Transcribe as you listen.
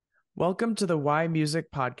Welcome to the Why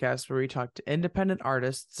Music podcast, where we talk to independent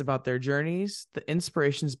artists about their journeys, the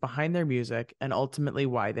inspirations behind their music, and ultimately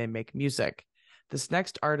why they make music. This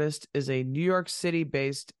next artist is a New York City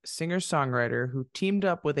based singer songwriter who teamed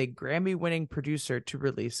up with a Grammy winning producer to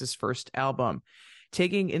release his first album.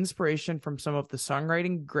 Taking inspiration from some of the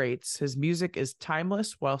songwriting greats, his music is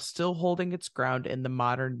timeless while still holding its ground in the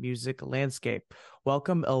modern music landscape.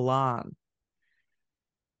 Welcome, Ilan.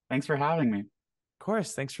 Thanks for having me. Of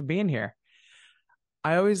course, thanks for being here.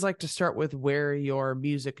 I always like to start with where your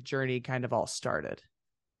music journey kind of all started.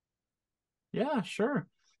 Yeah, sure.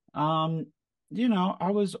 I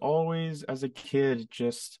was always as a kid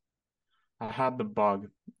just I had the bug.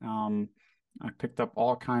 Um, I picked up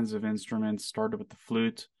all kinds of instruments, started with the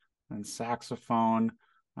flute, then saxophone,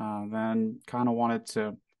 then kind of wanted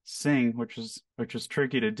to sing, which is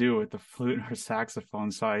tricky to do with the flute or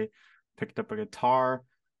saxophone. So I picked up a guitar,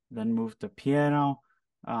 then moved to piano.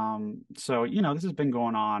 This has been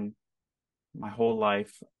going on my whole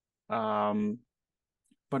life. Um,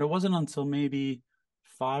 But it wasn't until maybe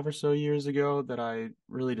 5 or so years ago that I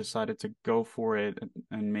really decided to go for it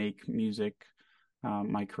and make music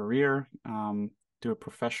my career, do it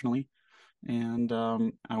professionally. And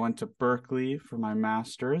I went to Berkeley for my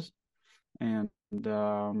master's, and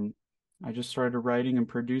um, I just started writing and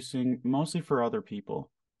producing mostly for other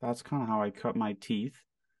people. That's kind of how I cut my teeth.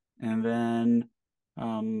 And then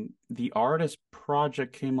the artist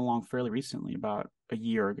project came along fairly recently, about a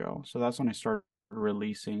year ago. So that's when I started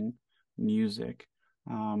releasing music.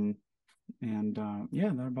 Um,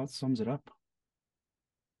 yeah, that about sums it up.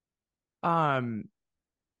 Um,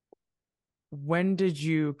 when did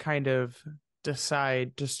you kind of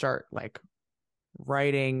decide to start like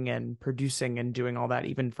writing and producing and doing all that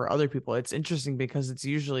even for other people? It's interesting because it's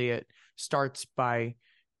usually it starts by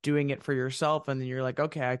doing it for yourself and then you're like,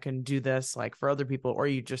 okay, I can do this like for other people, or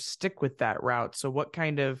you just stick with that route. So what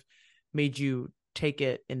kind of made you take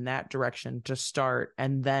it in that direction to start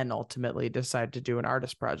and then ultimately decide to do an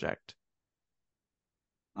artist project?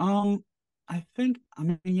 Um, I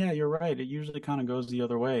mean, yeah, you're right. It usually kind of goes the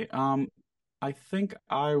other way. I think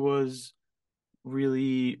I was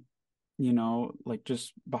really, like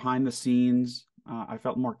just behind the scenes. I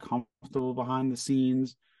felt more comfortable behind the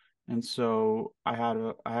scenes. And so I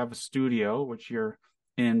have a studio, which you're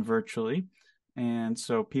in virtually. And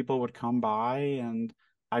so people would come by and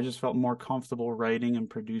I just felt more comfortable writing and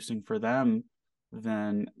producing for them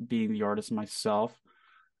than being the artist myself.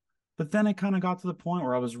 But then it kind of got to the point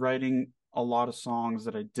where I was writing a lot of songs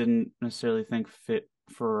that I didn't necessarily think fit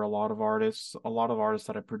for a lot of artists. A lot of artists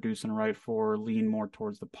that I produce and write for lean more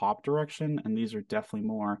towards the pop direction, and these are definitely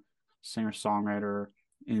more singer-songwriter,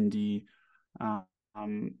 indie.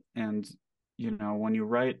 And when you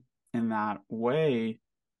write in that way,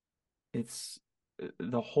 it's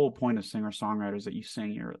the whole point of singer-songwriter is that you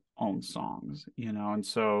sing your own songs, and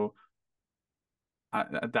so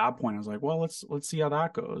at that point I was like, well, let's see how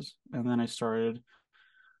that goes. And then I started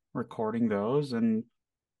recording those, and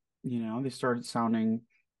they started sounding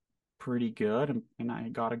pretty good, and I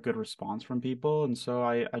got a good response from people, and so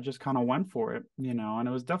I just kind of went for it, and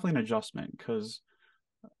it was definitely an adjustment because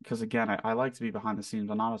again, I like to be behind the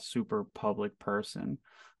scenes. I'm not a super public person.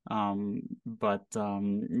 But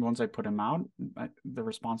once I put him out, the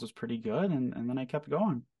response was pretty good, and then I kept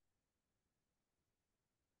going.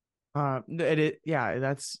 Yeah,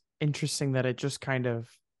 that's interesting that it just kind of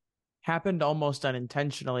happened almost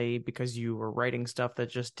unintentionally because you were writing stuff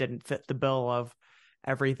that just didn't fit the bill of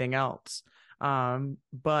everything else.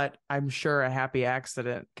 But I'm sure a happy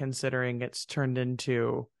accident considering it's turned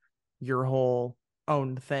into your whole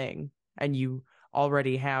own thing and you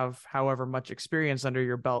already have however much experience under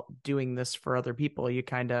your belt doing this for other people. You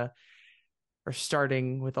kind of are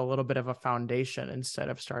starting with a little bit of a foundation instead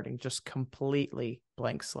of starting just completely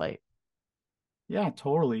blank slate. Yeah,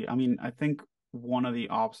 totally. I mean, I think one of the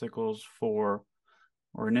obstacles for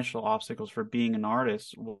or initial obstacles for being an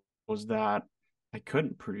artist was that I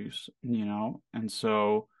couldn't produce, and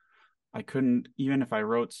so I couldn't, even if I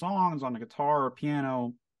wrote songs on a guitar or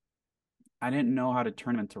piano, I didn't know how to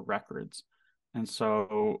turn them into records. And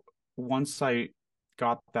so once I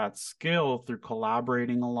got that skill through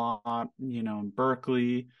collaborating a lot, in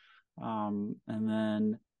Berkeley, and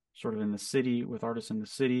then sort of in the city with artists in the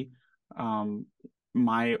city, um,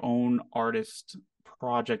 my own artist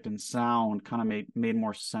project and sound kind of made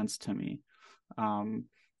more sense to me. Um,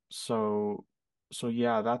 so so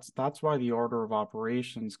yeah, that's why the order of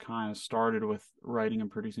operations kind of started with writing and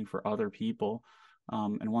producing for other people.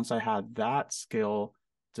 And once I had that skill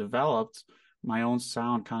developed, my own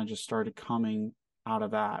sound kind of just started coming out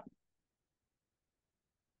of that.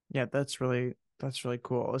 Yeah, That's really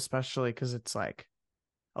cool, especially because it's like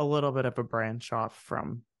a little bit of a branch off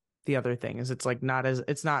from the other things. It's like not as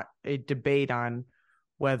it's not a debate on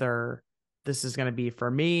whether this is going to be for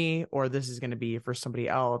me or this is going to be for somebody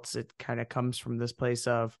else. It kind of comes from this place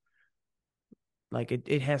of like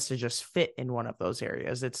it has to just fit in one of those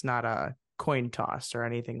areas. It's not a coin toss or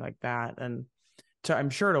anything like that. And I'm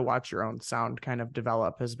sure to watch your own sound kind of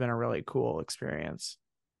develop has been a really cool experience.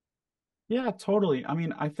 Yeah, totally. I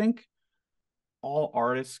mean, I think all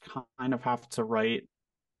artists kind of have to write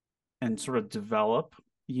and sort of develop,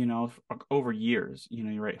 over years.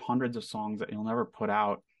 You write hundreds of songs that you'll never put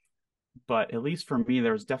out. But at least for me,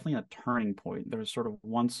 there was definitely a turning point. There was sort of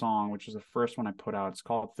one song, which was the first one I put out. It's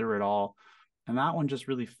called Through It All. And that one just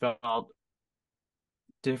really felt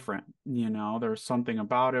different. There was something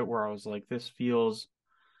about it where I was like, this feels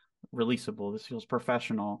releasable. This feels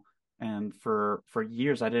professional. And for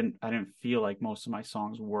years, I didn't feel like most of my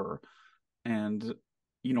songs were. And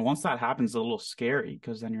once that happens, it's a little scary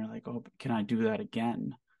because then you're like, oh, can I do that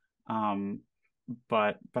again? Um,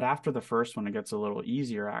 but after the first one, it gets a little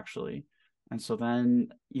easier actually. And so then,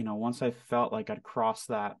 once I felt like I'd crossed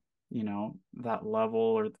that level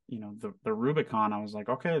or the Rubicon, I was like,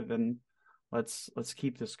 okay, then let's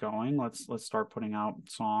keep this going. Let's start putting out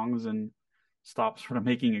songs and stop sort of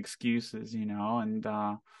making excuses, and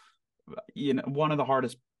one of the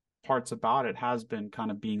hardest parts about it has been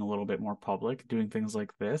kind of being a little bit more public, doing things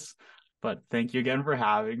like this. But thank you again for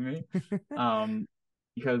having me. Um,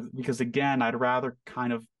 because again, I'd rather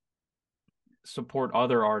kind of support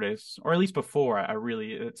other artists, or at least before I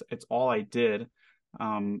really it's all I did.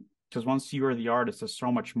 Because once you are the artist, there's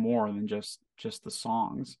so much more than just the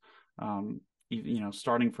songs.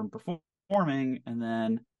 Starting from performing and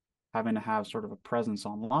then having to have sort of a presence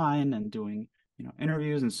online and doing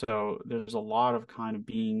interviews, and so there's a lot of kind of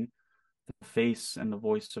being the face and the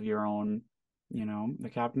voice of your own, the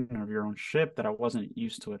captain of your own ship that I wasn't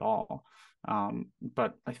used to at all.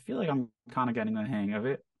 But I feel like I'm kind of getting the hang of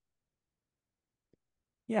it.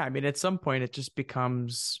 Yeah, I mean, at some point it just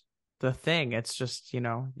becomes the thing. It's just, you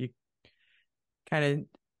kind of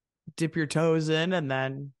dip your toes in and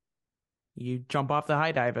then you jump off the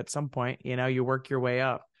high dive at some point, you work your way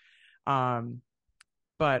up. Um,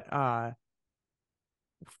 but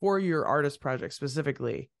for your artist project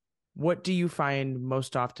specifically, what do you find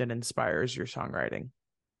most often inspires your songwriting?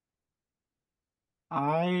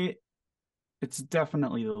 I It's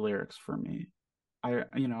definitely the lyrics for me.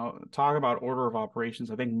 Talk about order of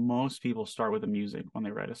operations. I think most people start with the music when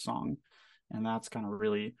they write a song, and that's kind of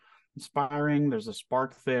really inspiring. There's a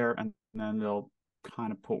spark there, and then they'll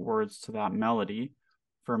kind of put words to that melody.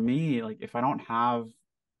 For me, like if I don't have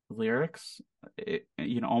lyrics,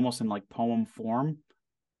 almost in like poem form,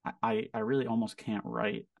 I really almost can't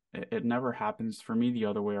write. It never happens for me the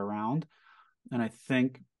other way around. And I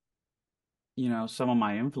think some of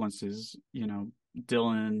my influences,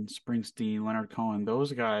 Dylan, Springsteen, Leonard Cohen,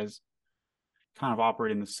 those guys kind of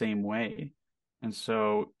operate in the same way. And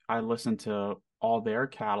so I listened to all their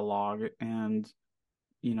catalog and,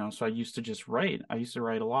 so I used to just write. I used to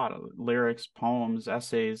write a lot of lyrics, poems,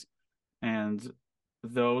 essays, and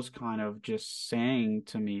those kind of just sang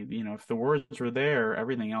to me. If the words were there,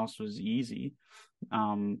 everything else was easy.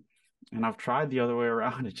 Um, and I've tried the other way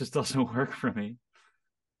around. It just doesn't work for me.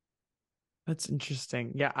 That's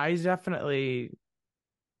interesting. Yeah, I definitely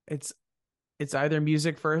it's it's either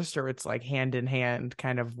music first or it's like hand in hand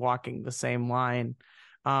kind of walking the same line.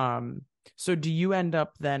 Um so do you end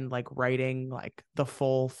up then like writing like the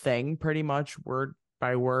full thing pretty much word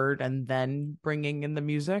by word and then bringing in the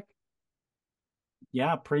music?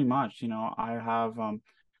 Yeah, pretty much. I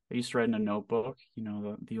used to write in a notebook,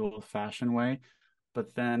 the old fashioned way,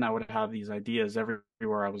 but then I would have these ideas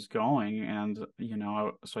everywhere I was going. And,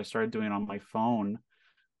 so I started doing it on my phone.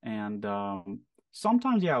 And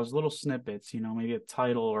sometimes, yeah, it was little snippets, maybe a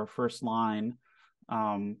title or a first line.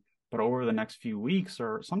 Um, but over the next few weeks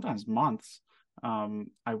or sometimes months,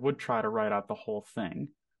 I would try to write out the whole thing.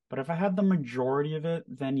 But if I had the majority of it,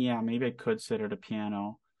 then yeah, maybe I could sit at a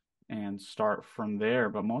piano and start from there.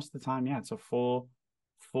 But most of the time, yeah, it's a full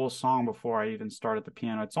song before I even start at the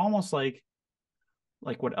piano. It's almost like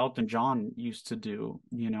what Elton John used to do,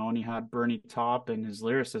 and he had Bernie Taupin and his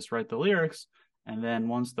lyricist write the lyrics, and then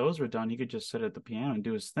once those were done, he could just sit at the piano and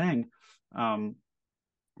do his thing. Um,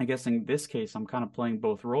 I guess in this case, I'm kind of playing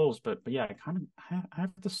both roles, but yeah, I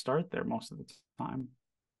have to start there most of the time.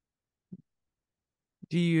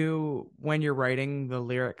 Do you, when you're writing the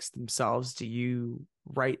lyrics themselves, do you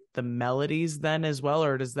write the melodies then as well,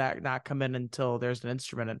 or does that not come in until there's an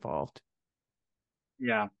instrument involved?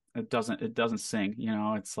 Yeah, it doesn't sing,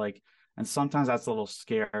 it's like, and sometimes that's a little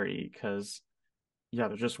scary because yeah,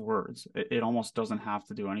 they're just words. It almost doesn't have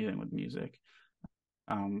to do anything with music.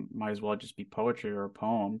 Might as well just be poetry or a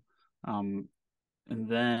poem. Um, and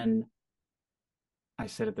then I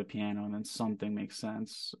sit at the piano and then something makes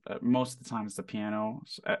sense. Most of the time it's the piano.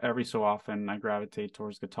 Every so often I gravitate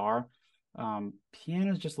towards guitar.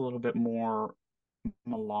 Piano is just a little bit more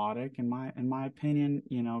melodic in my opinion.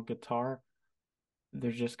 Guitar,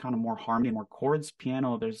 there's just kind of more harmony, more chords.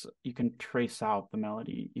 Piano, there's you can trace out the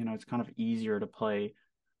melody. It's kind of easier to play.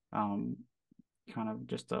 Um, Kind of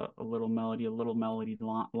just a little melody,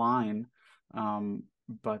 line.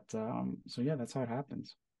 But so yeah, that's how it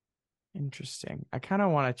happens. Interesting. I kind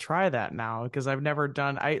of want to try that now because I've never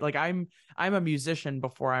done I'm a musician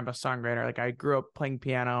before I'm a songwriter. Like I grew up playing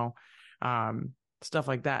piano, um, stuff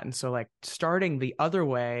like that. And so like starting the other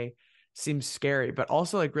way seems scary, but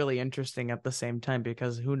also like really interesting at the same time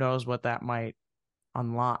because who knows what that might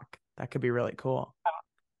unlock. That could be really cool.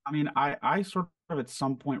 I mean, I sort of at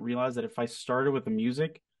some point realized that if I started with the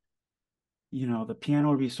music, the piano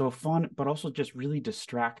would be so fun, but also just really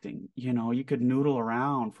distracting. You could noodle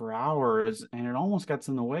around for hours and it almost gets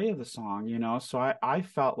in the way of the song. So I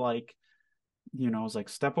felt like, it was like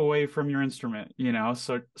step away from your instrument.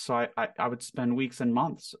 So I would spend weeks and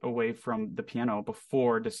months away from the piano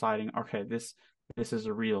before deciding, okay, this is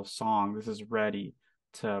a real song. This is ready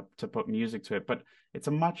to put music to it. But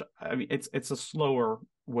I mean, it's a slower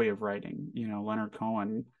way of writing. Leonard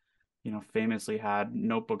Cohen, famously had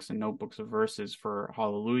notebooks and notebooks of verses for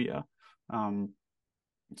Hallelujah. Um,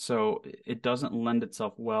 so it doesn't lend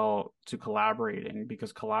itself well to collaborating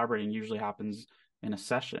because collaborating usually happens in a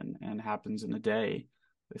session and happens in a day.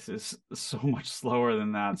 This is so much slower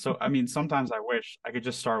than that. So I mean, sometimes I wish I could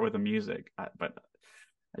just start with the music, but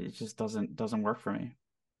it just doesn't work for me.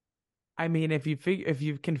 I mean, if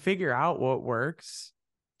you can figure out what works,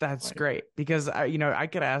 that's Right. great because I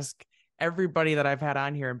could ask everybody that I've had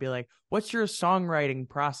on here and be like, "What's your songwriting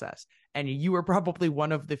process?" And you were probably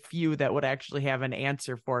one of the few that would actually have an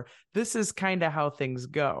answer for this is kind of how things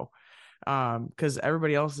go. Because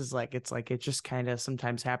everybody else is like, it's like it just kind of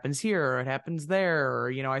sometimes happens here or it happens there,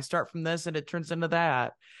 or I start from this and it turns into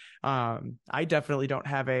that. I definitely don't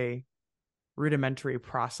have a rudimentary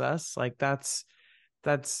process. Like that's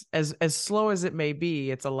as slow as it may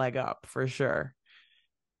be, it's a leg up for sure.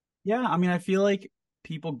 Yeah, I mean, I feel like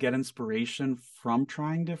people get inspiration from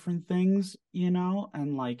trying different things,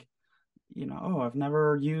 and like oh, I've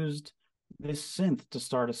never used this synth to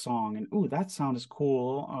start a song, and ooh, that sound is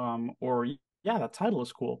cool. Or yeah, that title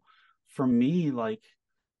is cool. For me, like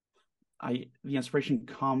the inspiration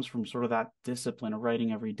comes from sort of that discipline of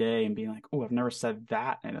writing every day and being like, oh, I've never said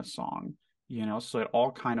that in a song. So it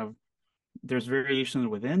all kind of there's variations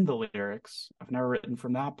within the lyrics. I've never written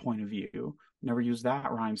from that point of view, never used that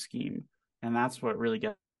rhyme scheme, and that's what really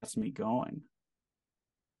gets me going.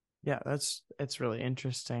 Yeah, that's it's really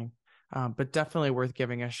interesting. But definitely worth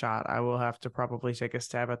giving a shot. I will have to probably take a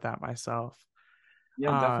stab at that myself. Yeah,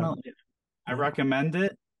 Um, definitely. I yeah. recommend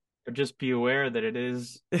it, but just be aware that it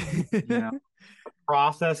is, you know,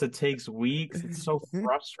 process. It takes weeks. It's so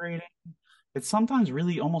frustrating. It's sometimes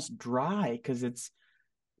really almost dry because it's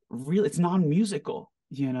non-musical.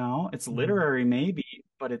 It's Mhm. literary maybe,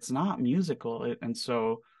 but it's not musical. And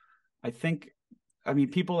so I think, I mean,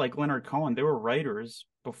 people like Leonard Cohen, they were writers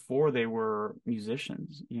before they were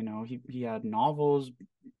musicians. He had novels,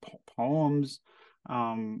 poems.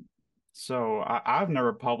 Um, so I've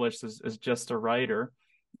never published as just a writer.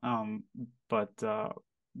 Um, but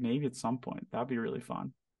maybe at some point that'd be really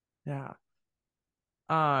fun. Yeah.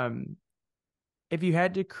 Um, if you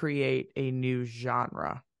had to create a new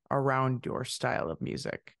genre around your style of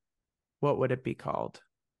music, what would it be called?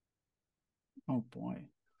 Oh boy.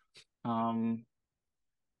 Um,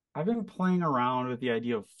 I've been playing around with the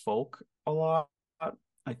idea of folk a lot.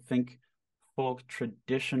 I think folk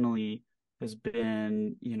traditionally has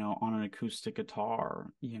been, on an acoustic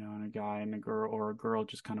guitar, and a guy and a girl or a girl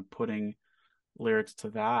just kind of putting lyrics to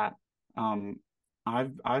that. Um,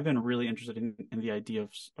 I've been really interested in the idea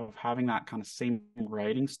of having that kind of same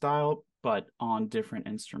writing style, but on different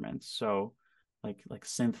instruments. So like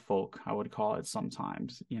synth folk, I would call it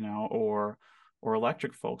sometimes, or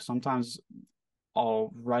electric folk. Sometimes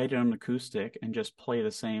I'll write an acoustic and just play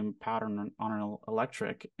the same pattern on an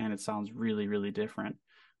electric, and it sounds really, really different,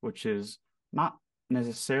 which is not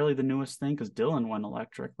necessarily the newest thing because Dylan went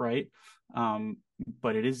electric, right?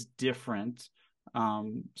 But it is different.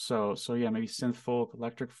 So yeah, maybe synth folk,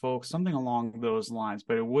 electric folk, something along those lines,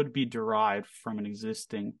 but it would be derived from an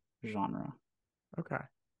existing genre. Okay.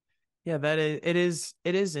 Yeah, that is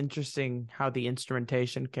it is interesting how the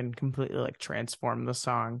instrumentation can completely like transform the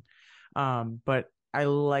song. But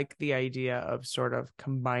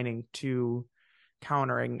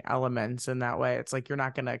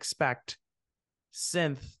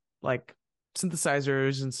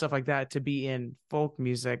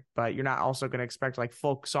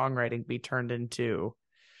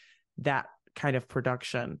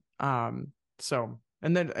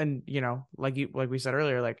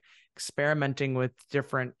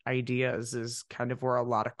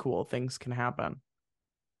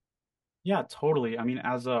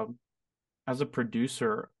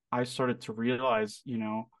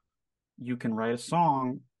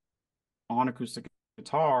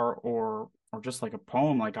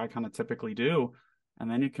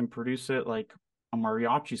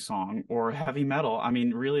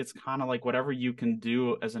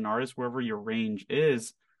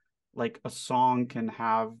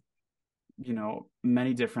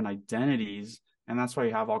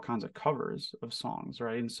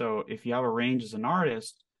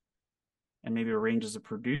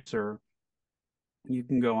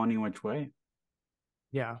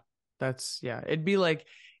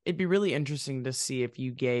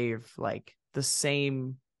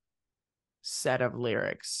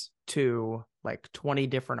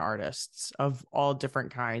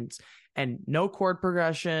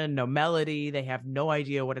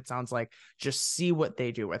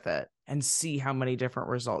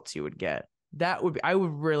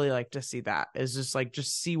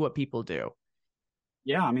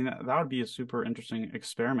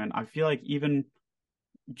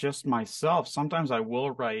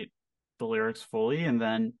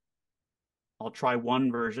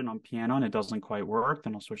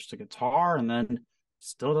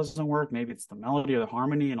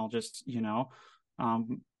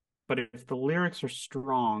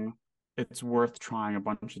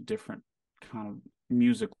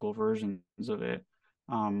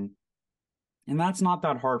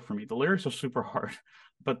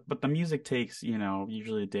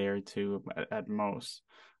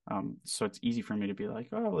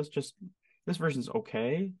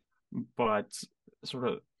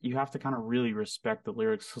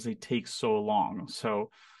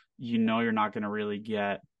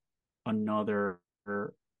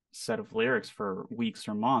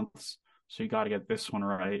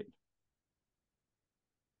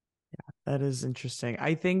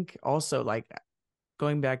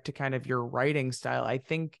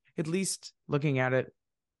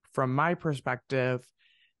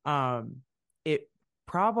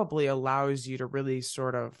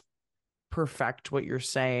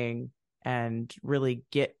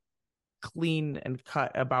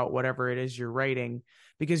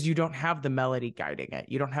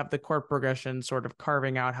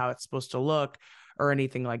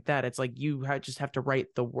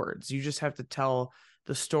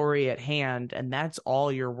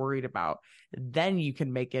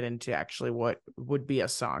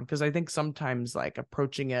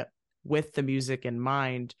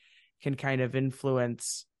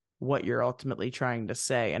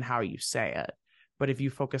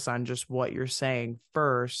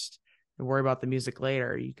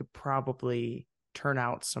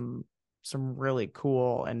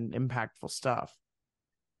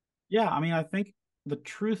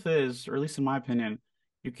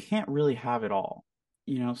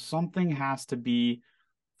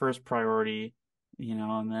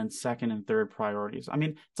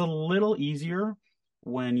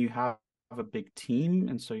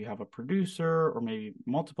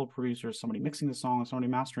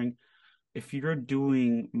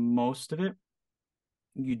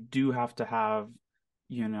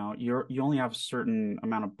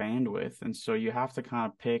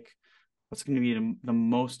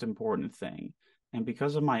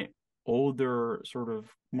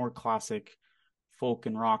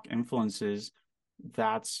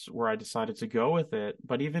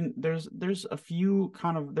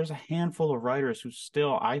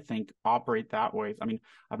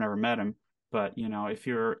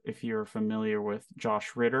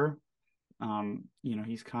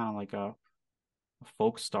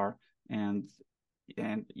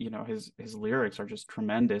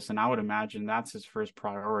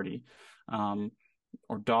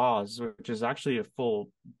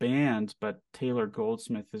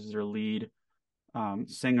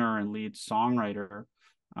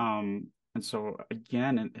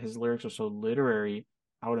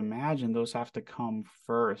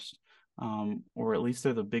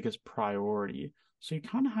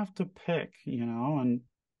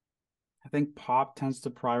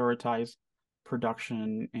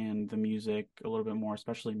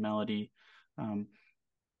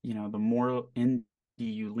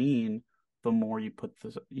the more you put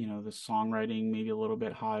the songwriting maybe a little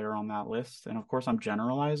bit higher on that list. And of course, I'm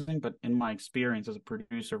generalizing, but in my experience as a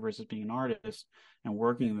producer versus being an artist and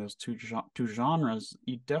working in those two genres,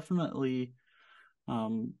 you definitely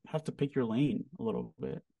have to pick your lane a little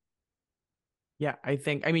bit. Yeah,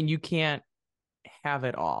 I mean, you can't have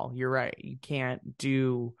it all. You're right. You can't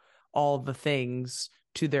do all the things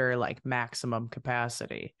to their like maximum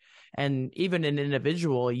capacity. And even an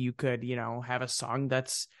individual, you could, have a song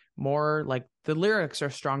that's more like the lyrics are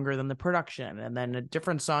stronger than the production. And then a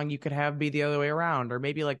different song you could have be the other way around. Or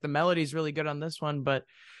maybe like the melody's really good on this one, but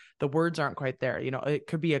the words aren't quite there. It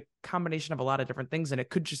could be a combination of a lot of different things. And it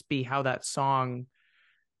could just be how that song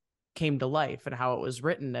came to life and how it was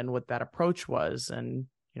written and what that approach was. And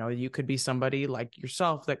you could be somebody like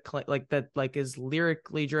yourself that is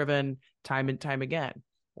lyrically driven time and time again,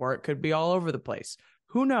 or it could be all over the place.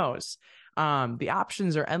 Who knows? The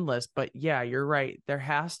options are endless, but yeah, you're right, there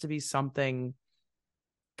has to be something,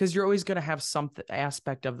 because you're always going to have some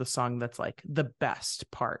aspect of the song that's like the best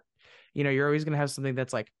part. You're always going to have something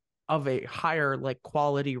that's like of a higher like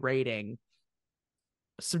quality rating,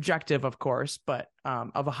 subjective, of course, but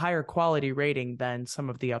of a higher quality rating than some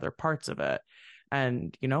of the other parts of it.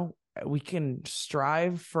 And, we can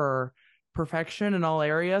strive for perfection in all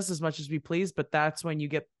areas as much as we please, but that's when you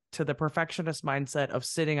get to the perfectionist mindset of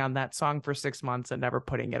sitting on that song for 6 months and never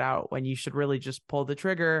putting it out, when you should really just pull the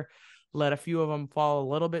trigger, let a few of them fall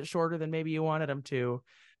a little bit shorter than maybe you wanted them to,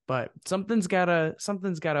 but something's gotta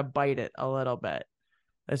bite it a little bit.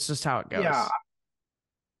 It's just how it Yeah,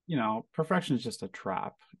 goes. perfection is just a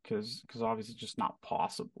trap because obviously it's just not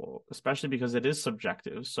possible, especially because it is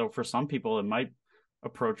subjective. So for some people it might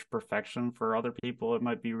approach perfection, for other people it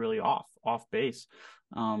might be really off base.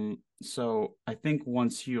 So I think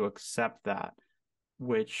once you accept that,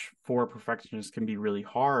 which for a perfectionist can be really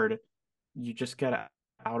hard, you just get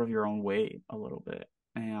out of your own way a little bit.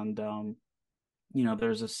 And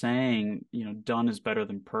there's a saying, done is better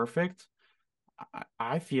than perfect.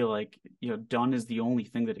 I feel like done is the only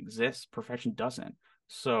thing that exists. Perfection doesn't.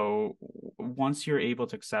 So once you're able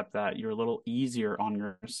to accept that, you're a little easier on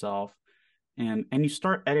yourself, and you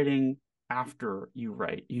start editing after you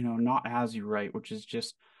write, not as you write, which is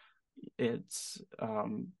just it's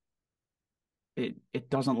it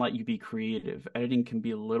doesn't let you be creative. Editing can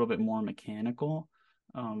be a little bit more mechanical.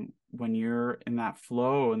 When you're in that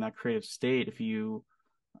flow, in that creative state, if you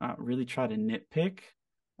really try to nitpick,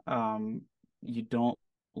 um, you don't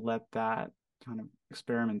let that kind of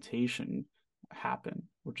experimentation happen,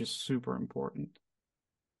 which is super important.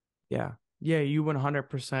 Yeah. Yeah, you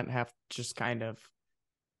 100% have to just kind of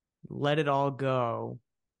let it all go,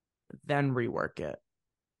 then rework it.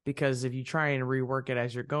 Because if you try and rework it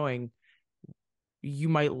as you're going, you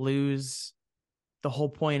might lose the whole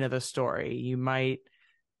point of the story. You might,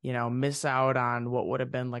 miss out on what would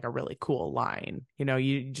have been like a really cool line.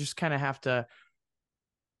 You just kind of have to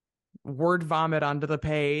word vomit onto the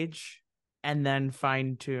page and then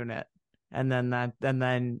fine tune it. And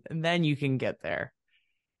then you can get there.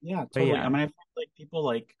 Yeah, But totally. I yeah, mean, I feel like people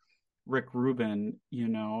like Rick Rubin,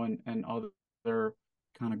 and other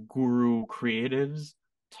kind of guru creatives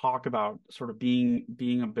talk about sort of being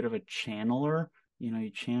a bit of a channeler. You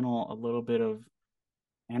channel a little bit of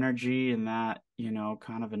energy and that,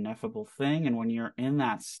 kind of ineffable thing. And when you're in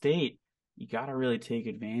that state, you got to really take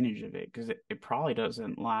advantage of it because it probably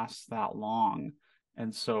doesn't last that long.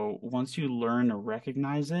 And so once you learn to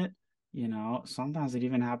recognize it, sometimes it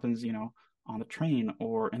even happens, on the train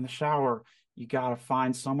or in the shower. You got to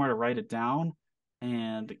find somewhere to write it down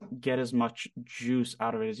and get as much juice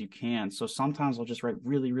out of it as you can. So sometimes I'll just write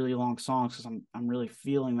really, really long songs because I'm really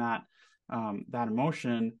feeling that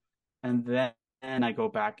emotion. And then I go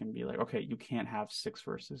back and be like, okay, you can't have six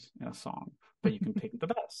verses in a song, but you can pick the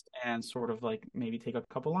best and sort of like maybe take a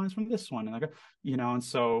couple lines from this one and like, and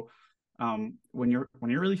so when you're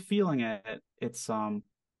really feeling it, it's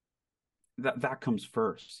that comes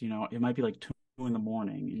first. It might be like 2 in the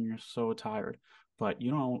morning and you're so tired, but you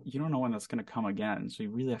don't know when that's going to come again. So you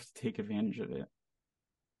really have to take advantage of it.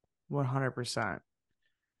 100%.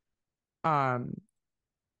 Um,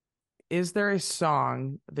 is there a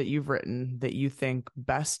song that you've written that you think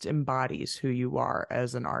best embodies who you are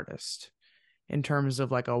as an artist in terms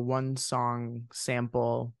of like a one song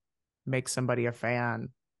sample, make somebody a fan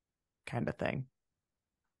kind of thing?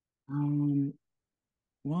 Um,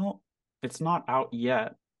 well, it's not out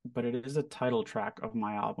yet, but it is a title track of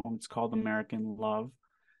my album. It's called American Love,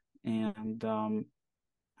 and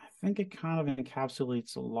I think it kind of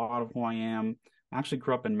encapsulates a lot of who I am. I actually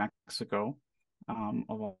grew up in Mexico,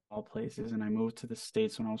 of all places, and I moved to the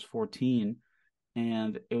States when I was 14.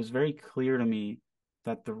 And it was very clear to me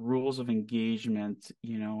that the rules of engagement,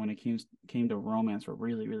 when it came to romance were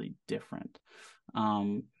really, really different.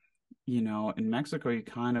 Um, in Mexico, you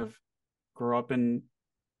kind of grow up in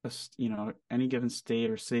any given state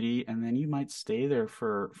or city, and then you might stay there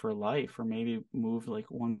for life, or maybe move like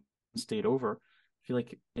one state over. I feel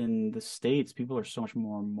like in the States, people are so much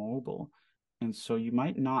more mobile, and so you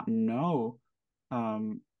might not know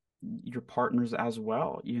um your partners as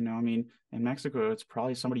well. I mean, in Mexico, it's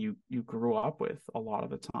probably somebody you grew up with a lot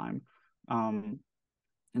of the time. Um,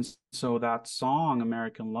 and so that song,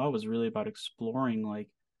 American Love, is really about exploring like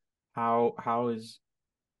how is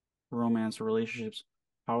romance or relationships,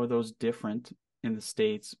 how are those different in the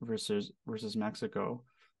States versus Mexico?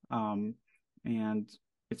 Um, and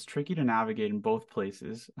it's tricky to navigate in both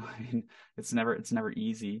places. I mean, it's never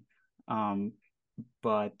easy. Um,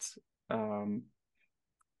 but um,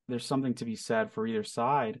 there's something to be said for either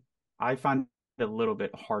side. I find it a little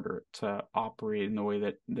bit harder to operate in the way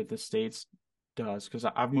that the States does because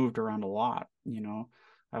I've moved around a lot.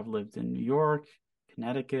 I've lived in New York,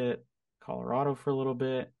 Connecticut, Colorado for a little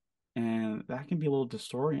bit, and that can be a little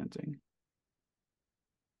disorienting.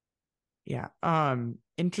 Yeah.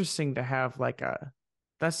 Interesting to have like a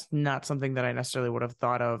that's not something that I necessarily would have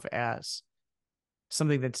thought of as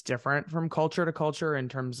something that's different from culture to culture in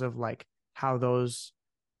terms of like how those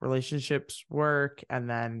relationships work and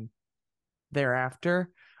then thereafter.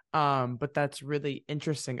 But that's really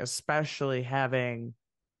interesting, especially having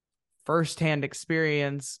firsthand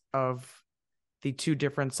experience of the two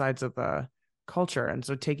different sides of the culture. And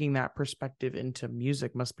so taking that perspective into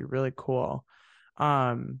music must be really cool.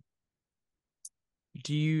 Um,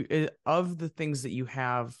 do you, of the things that you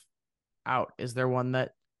have out, is there one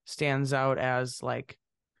that stands out as like,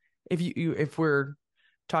 if we're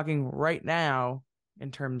talking right now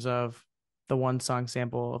in terms of the one song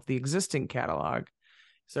sample of the existing catalog,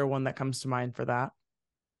 is there one that comes to mind for that?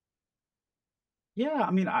 Yeah,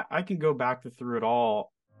 I mean, I can go back to through it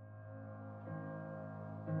all.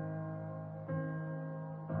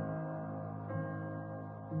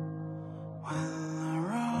 When the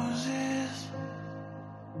roses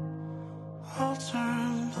all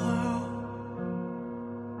turn blue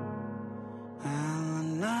and the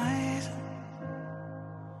night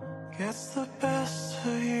gets the best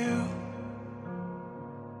of you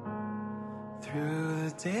through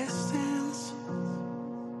the distance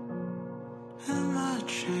and the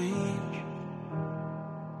change,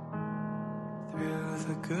 through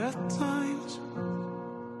the good times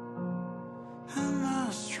and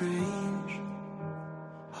the strange,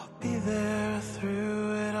 I'll be there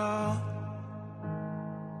through it all.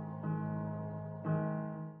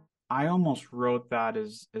 I almost wrote that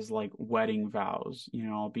as like wedding vows.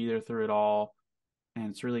 I'll be there through it all, and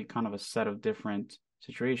it's really kind of a set of different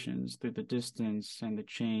situations through the distance and the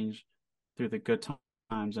change, through the good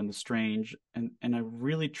times and the strange, and I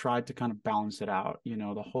really tried to kind of balance it out.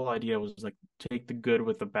 The whole idea was like take the good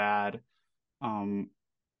with the bad, um,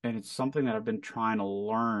 and it's something that I've been trying to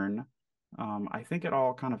learn. I think it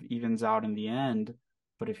all kind of evens out in the end,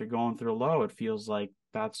 but if you're going through a low, it feels like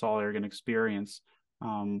that's all you're going to experience.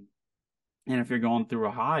 Um, and if you're going through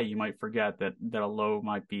a high, you might forget that a low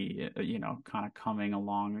might be, kind of coming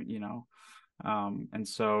along, and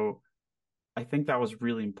so I think that was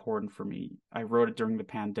really important for me. I wrote it during the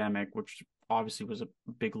pandemic, which obviously was a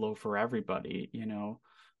big low for everybody,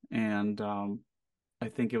 and I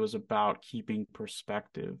think it was about keeping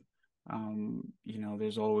perspective.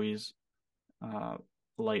 There's always uh,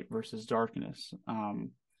 light versus darkness,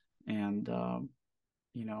 and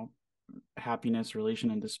you know, happiness, relation,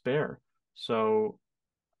 and despair. So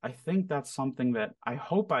I think that's something that I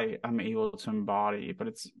hope I'm able to embody, but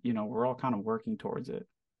it's, we're all kind of working towards it.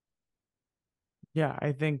 Yeah,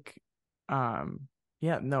 I think, yeah,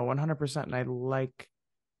 no, 100%. And I like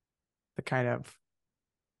the kind of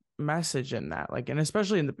message in that, like, and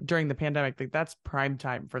especially during the pandemic, like that's prime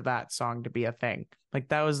time for that song to be a thing. Like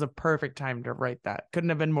that was the perfect time to write that. Couldn't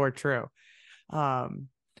have been more true. Um,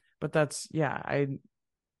 but yeah,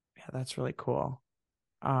 that's really cool.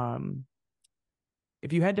 Um,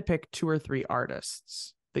 if you had to pick two or three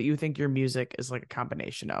artists that you think your music is like a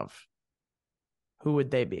combination of, who would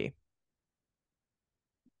they be?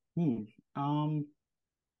 Hmm. Um,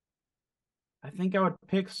 I think I would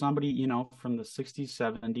pick somebody, from the 60s,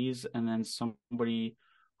 70s, and then somebody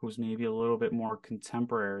who's maybe a little bit more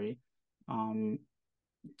contemporary. Um,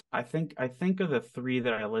 I think of the three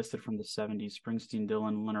that I listed from the 70s, Springsteen,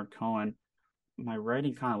 Dylan, Leonard Cohen. My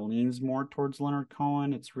writing kind of leans more towards Leonard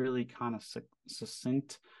Cohen. It's really kind of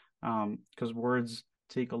succinct, because words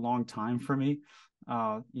take a long time for me.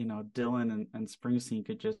 Dylan and Springsteen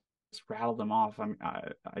could just rattle them off.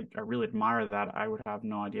 I really admire that. I would have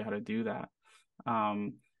no idea how to do that.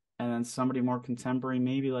 Um, and then somebody more contemporary,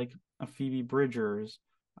 maybe like a Phoebe Bridgers.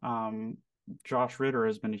 Um, Josh Ritter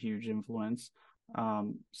has been a huge influence.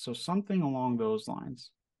 So something along those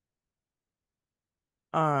lines.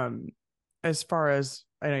 Um, as far as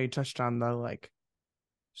I know, you touched on the like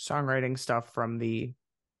songwriting stuff from the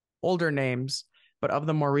older names, but of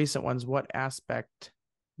the more recent ones, what aspect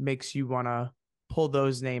makes you want to pull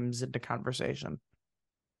those names into conversation?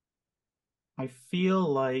 I feel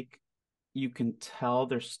like you can tell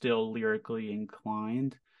they're still lyrically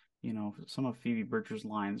inclined. You know, some of Phoebe Bridgers'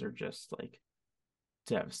 lines are just like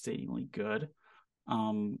devastatingly good.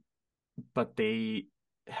 Um, but they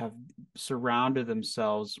have surrounded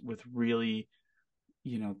themselves with really,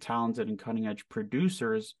 talented and cutting edge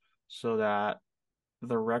producers so that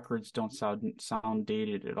the records don't sound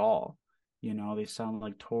dated at all. They sound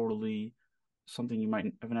like totally something you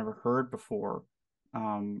might have never heard before.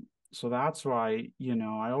 So that's why,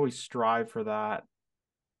 I always strive for that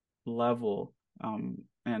level.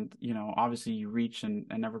 And obviously you reach and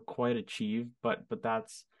never quite achieve, but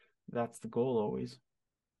that's the goal always.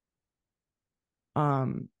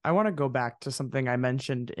 I want to go back to something I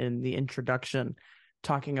mentioned in the introduction,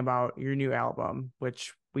 talking about your new album,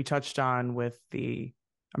 which we touched on with the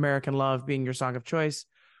American Love being your song of choice.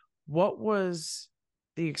 What was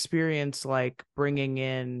the experience like bringing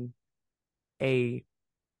in a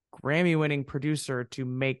Grammy-winning producer to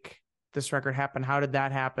make this record happen? How did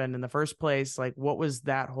that happen in the first place? Like, what was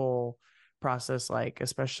that whole process like,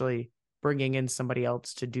 especially bringing in somebody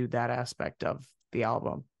else to do that aspect of the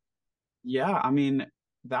album? Yeah, I mean,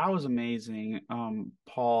 that was amazing.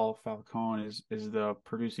 Paul Falcone is the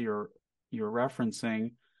producer you're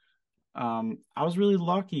referencing. I was really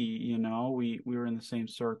lucky, we were in the same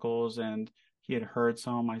circles and he had heard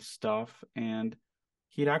some of my stuff and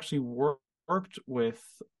he'd actually worked with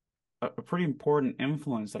a pretty important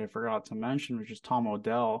influence that I forgot to mention, which is Tom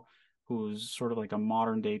Odell, who's sort of like a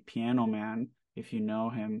modern day piano man, if you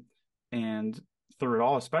know him. And through it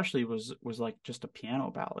all, especially was like just a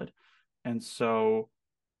piano ballad. And so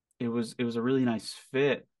it was a really nice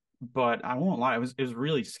fit, but I won't lie, it was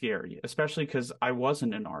really scary, especially because I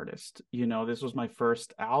wasn't an artist. This was my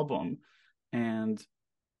first album, and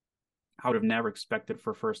I would have never expected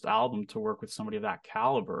for first album to work with somebody of that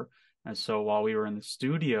caliber. And so while we were in the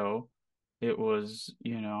studio, it was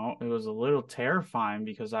a little terrifying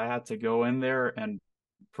because I had to go in there and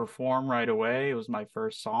perform right away. It was my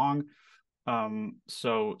first song.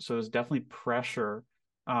 So there's definitely pressure.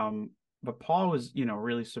 But Paul was,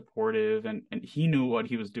 really supportive and he knew what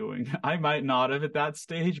he was doing. I might not have at that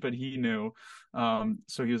stage, but he knew.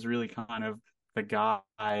 So he was really kind of the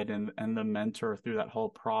guide and the mentor through that whole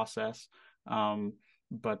process.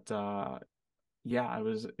 But yeah,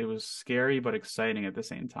 it was scary but exciting at the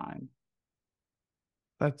same time.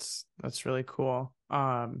 That's really cool.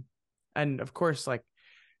 And of course, like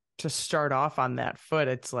to start off on that foot,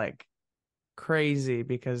 it's like crazy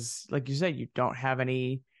because, like you said, you don't have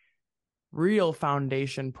any real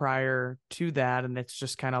foundation prior to that, and it's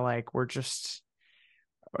just kind of like we're just,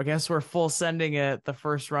 I guess we're full sending it the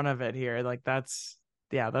first run of it here. Like that's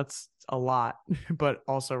a lot, but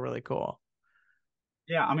also really cool.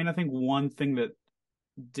 Yeah, I mean, I think one thing that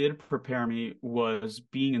did prepare me was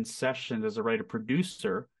being in sessions as a writer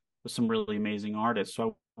producer with some really amazing artists.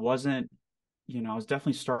 So I wasn't, I was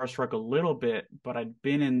definitely starstruck a little bit, but I'd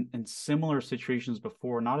been in similar situations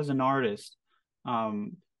before, not as an artist.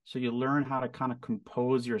 So you learn how to kind of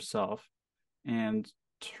compose yourself and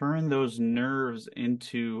turn those nerves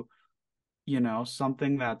into,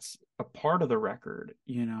 something that's a part of the record,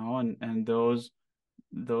 and those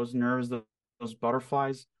nerves, those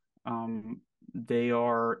butterflies, they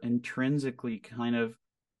are intrinsically kind of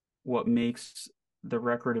what makes the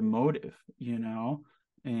record emotive,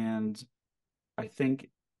 and I think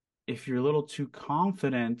if you're a little too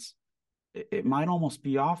confident, it might almost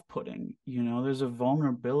be off-putting. There's a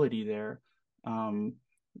vulnerability there,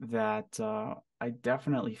 that I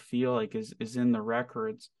definitely feel like is in the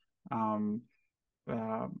records. Um,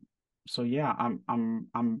 uh, so yeah,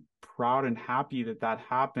 I'm proud and happy that that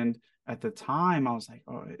happened. At the time, I was like,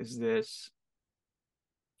 oh, is this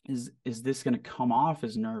going to come off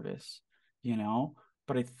as nervous?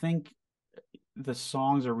 But I think the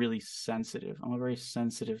songs are really sensitive. I'm a very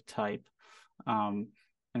sensitive type. Um,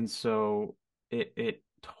 and so it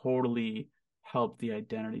totally helped the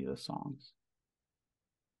identity of the songs.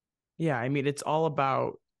 Yeah, I mean, it's all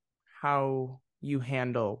about how you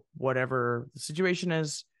handle whatever the situation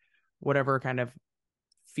is, whatever kind of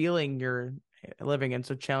feeling you're living in.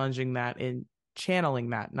 So channeling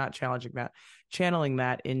that, not challenging that, channeling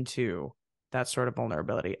that into that sort of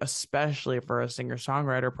vulnerability, especially for a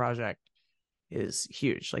singer-songwriter project, is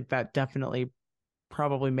huge. Like that definitely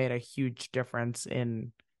probably made a huge difference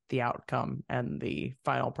in the outcome and the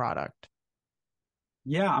final product.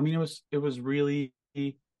 Yeah, I mean it was really,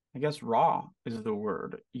 I guess, raw is the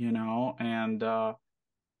word, and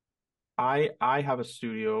I have a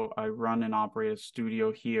studio. I run and operate a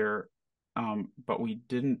studio here, but we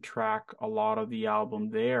didn't track a lot of the album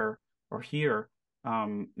there or here.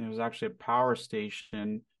 It was actually a power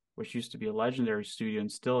station, which used to be a legendary studio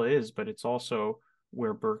and still is, but it's also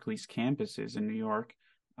where Berkeley's campus is in New York.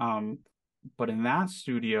 Um, but in that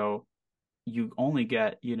studio, you only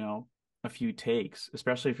get, a few takes,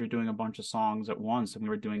 especially if you're doing a bunch of songs at once. And we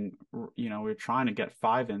were doing, we were trying to get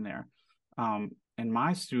five in there. In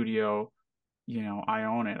my studio, I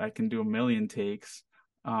own it. I can do a million takes.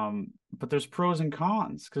 But there's pros and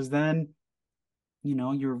cons because then,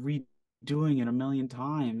 you're redoing it a million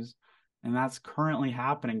times. And that's currently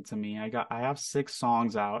happening to me. I have 6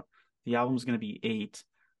 songs out. The album's going to be 8.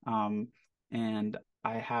 And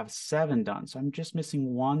I have 7 done. So I'm just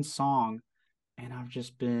missing one song. And I've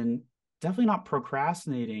just been definitely not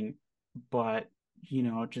procrastinating, but,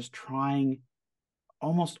 just trying,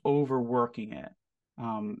 almost overworking it,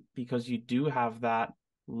 because you do have that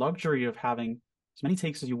luxury of having as many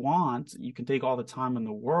takes as you want. You can take all the time in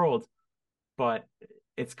the world, but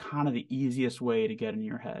it's kind of the easiest way to get in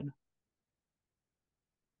your head.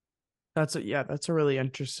 That's a really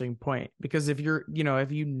interesting point because if you're,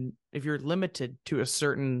 if you're limited to a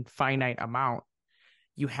certain finite amount,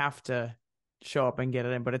 you have to show up and get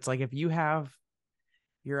it in. But it's like if you have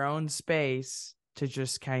your own space to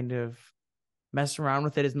just kind of mess around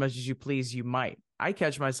with it as much as you please, you might. I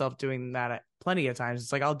catch myself doing that at plenty of times.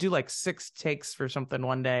 It's like I'll do like 6 takes for something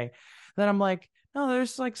one day. Then I'm like, no,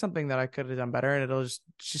 there's like something that I could have done better, and it'll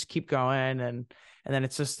just keep going, and then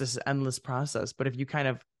it's just this endless process. But if you kind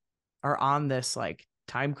of are on this like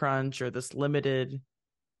time crunch or this limited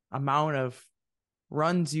amount of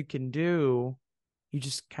runs you can do, you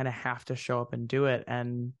just kind of have to show up and do it,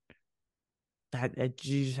 and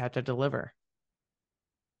you just have to deliver.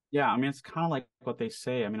 Yeah, I mean, it's kind of like what they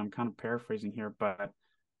say. I mean, I'm kind of paraphrasing here, but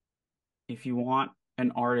if you want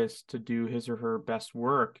an artist to do his or her best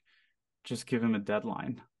work, just give him a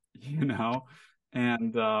deadline, you know?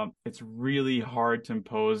 And it's really hard to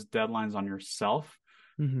impose deadlines on yourself.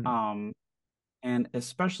 Mm-hmm. Um, and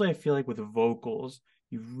especially I feel like with vocals,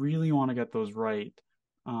 you really want to get those right.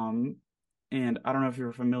 Um, and I don't know if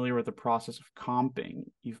you're familiar with the process of comping.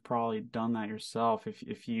 You've probably done that yourself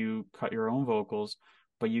if you cut your own vocals,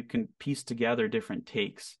 but you can piece together different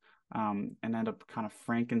takes, and end up kind of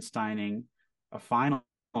Frankensteining a final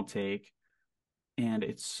take. And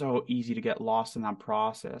it's so easy to get lost in that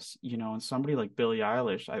process, and somebody like Billie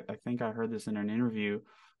Eilish, I think I heard this in an interview.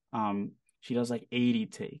 She does like 80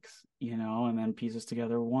 takes, and then pieces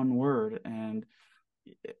together one word, and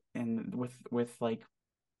with like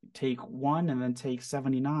take one and then take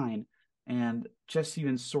 79, and just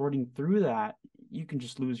even sorting through that, you can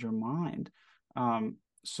just lose your mind.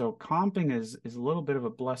 So comping is a little bit of a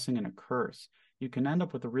blessing and a curse. You can end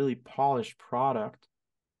up with a really polished product,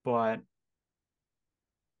 but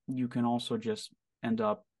you can also just end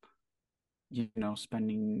up,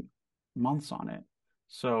 spending months on it.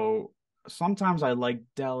 So sometimes I like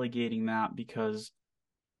delegating that because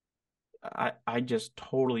I just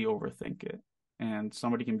totally overthink it, and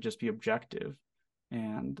somebody can just be objective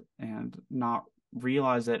and not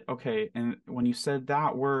realize that, okay, and when you said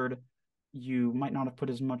that word, you might not have put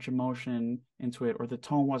as much emotion into it, or the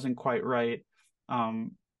tone wasn't quite right.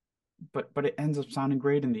 Um, but it ends up sounding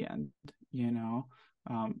great in the end,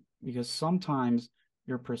 because sometimes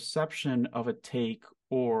your perception of a take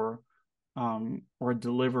or a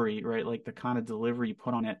delivery, right? Like the kind of delivery you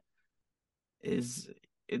put on it is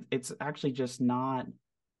it's actually just not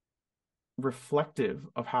reflective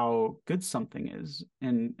of how good something is.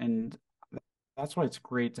 And that's why it's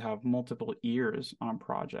great to have multiple ears on a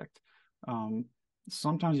project. Um,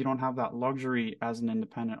 Sometimes you don't have that luxury as an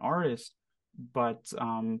independent artist, but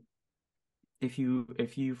if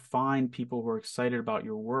you find people who are excited about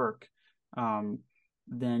your work, um,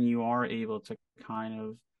 then you are able to kind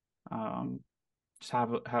of just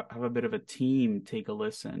have a bit of a team take a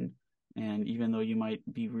listen. And even though you might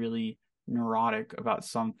be really neurotic about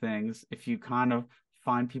some things, if you kind of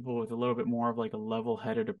find people with a little bit more of like a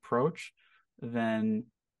level-headed approach, then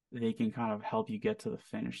they can kind of help you get to the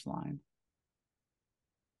finish line.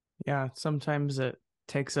 Yeah, sometimes it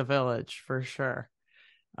takes a village for sure.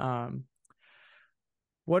 Um,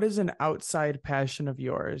 What is an outside passion of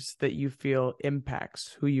yours that you feel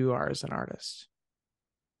impacts who you are as an artist?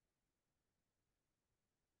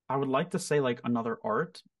 I would like to say like another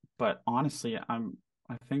art, but honestly,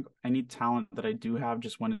 I think any talent that I do have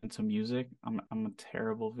just went into music. I'm a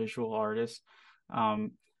terrible visual artist.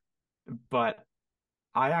 Um, but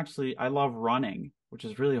I love running, which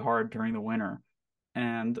is really hard during the winter.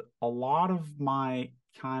 And a lot of my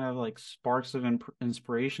kind of like sparks of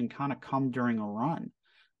inspiration kind of come during a run.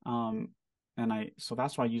 Um, and so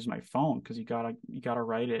that's why I use my phone because you gotta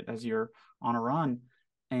write it as you're on a run.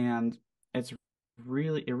 And it's it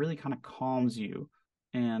really kind of calms you.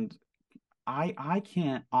 And I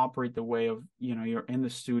can't operate the way of, you're in the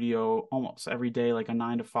studio almost every day, like a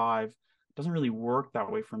 9 to 5. It doesn't really work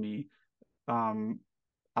that way for me. Um,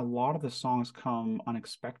 a lot of the songs come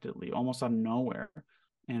unexpectedly, almost out of nowhere.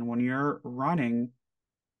 And when you're running,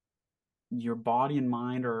 your body and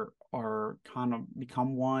mind are kind of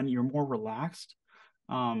become one. You're more relaxed.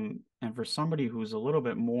 And for somebody who's a little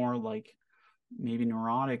bit more like maybe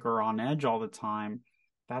neurotic or on edge all the time,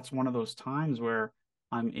 that's one of those times where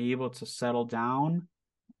I'm able to settle down.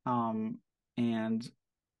 And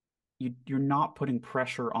you're not putting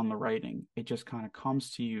pressure on the writing. It just kind of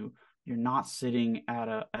comes to you. You're not sitting at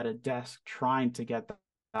a desk trying to get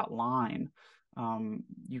that line.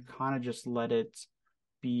 You kind of just let it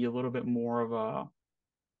be a little bit more of a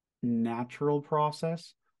natural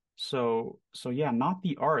process. So yeah, not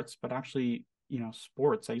the arts, but actually,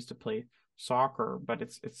 sports. I used to play soccer, but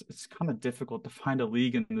it's kind of difficult to find a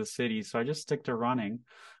league in the city, so I just stick to running.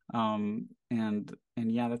 And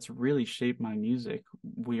yeah, that's really shaped my music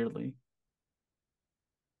weirdly.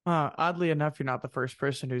 Oddly enough, you're not the first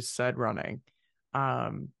person who's said running.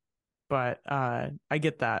 Um, but I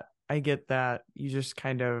get that. I get that you just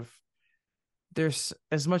kind of there's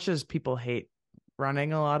as much as people hate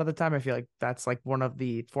running a lot of the time, I feel like that's like one of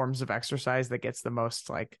the forms of exercise that gets the most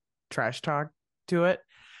like trash talk to it.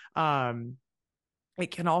 Um,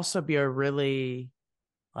 it can also be a really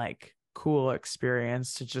like cool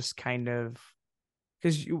experience to just kind of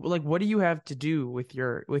because you like what do you have to do with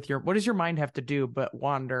your what does your mind have to do but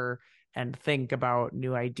wander and think about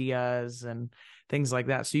new ideas and things like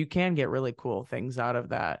that, so you can get really cool things out of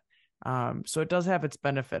that. So it does have its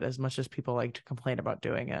benefit as much as people like to complain about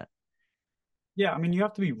doing it. Yeah, I mean, you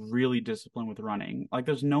have to be really disciplined with running. Like,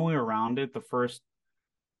 there's no way around it. The first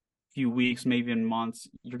few weeks, maybe in months,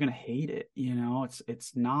 you're gonna hate it.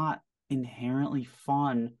 It's not inherently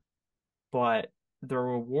fun, but the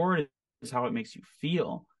reward is how it makes you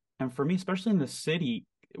feel. And for me, especially in the city,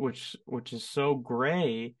 which is so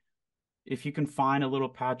gray, if you can find a little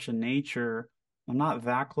patch of nature, I'm not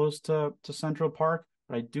that close to Central Park,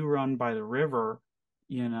 but I do run by the river,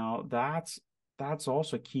 that's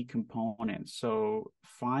also a key component. So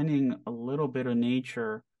finding a little bit of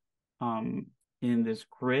nature um in this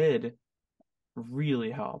grid really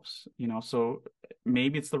helps. So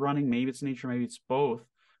maybe it's the running, maybe it's nature, maybe it's both.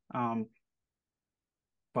 Um,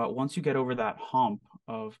 but once you get over that hump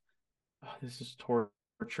of "Oh, this is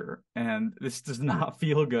torture and this does not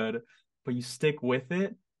feel good," but you stick with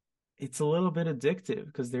it, it's a little bit addictive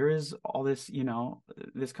because there is all this,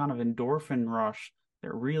 this kind of endorphin rush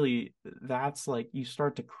that really, that's like you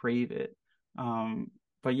start to crave it. Um,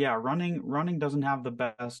 but yeah, running doesn't have the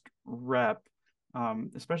best rep,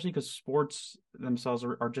 especially because sports themselves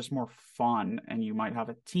are just more fun and you might have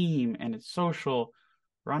a team and it's social.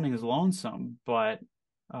 Running is lonesome, but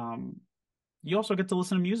um, you also get to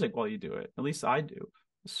listen to music while you do it. At least I do.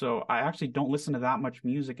 So I actually don't listen to that much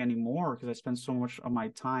music anymore because I spend so much of my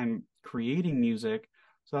time creating music.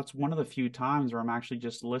 So that's one of the few times where I'm actually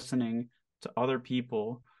just listening to other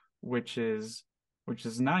people, which is which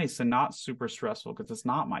is nice and not super stressful because it's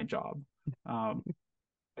not my job. Um,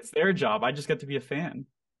 it's their job. I just get to be a fan.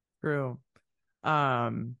 True.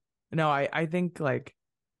 um no, I think like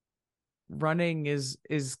running is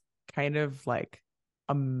kind of like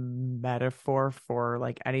a metaphor for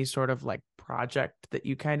like any sort of like project that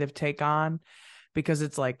you kind of take on, because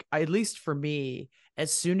it's like at least for me,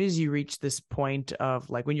 as soon as you reach this point of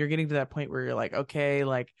like when you're getting to that point where you're like, okay,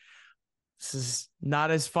 like this is not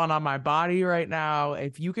as fun on my body right now,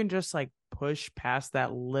 if you can just like push past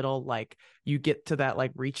that little like you get to that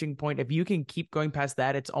like reaching point, if you can keep going past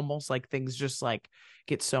that, it's almost like things just like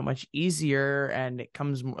get so much easier and it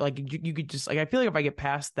comes more like you could just like I feel like if I get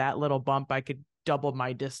past that little bump I could double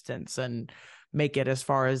my distance and make it as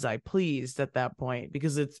far as I pleased at that point,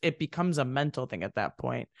 because it becomes a mental thing at that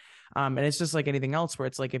point. And it's just like anything else where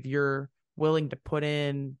it's like if you're willing to put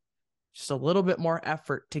in just a little bit more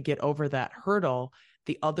effort to get over that hurdle,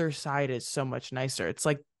 the other side is so much nicer. It's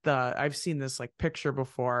like I've seen this like picture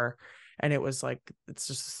before, and it was like it's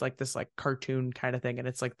just like this like cartoon kind of thing, and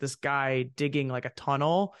it's like this guy digging like a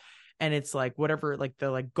tunnel, and it's like whatever like the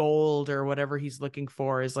like gold or whatever he's looking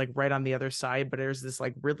for is like right on the other side, but there's this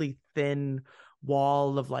like really thin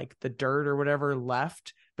wall of like the dirt or whatever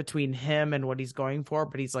left between him and what he's going for,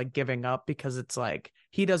 but he's like giving up because it's like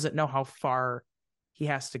he doesn't know how far he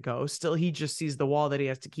has to go. Still, he just sees the wall that he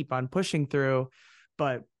has to keep on pushing through,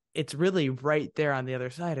 but it's really right there on the other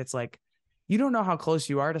side. It's like you don't know how close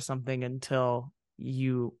you are to something until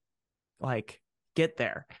you like get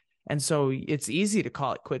there. And so it's easy to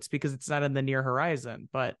call it quits because it's not in the near horizon.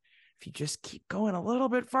 But if you just keep going a little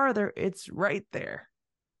bit farther, it's right there.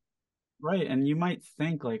 Right. And you might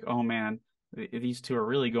think like, oh man, these two are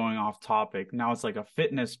really going off topic. Now it's like a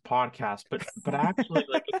fitness podcast, but actually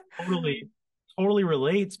like it totally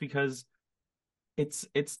relates because it's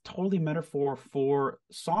totally metaphor for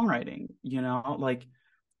songwriting, you know, like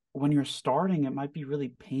when you're starting, it might be really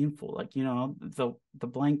painful. Like, you know, the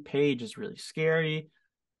blank page is really scary.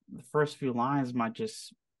 The first few lines might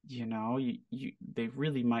just, you know, you they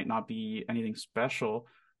really might not be anything special.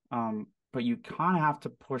 But you kind of have to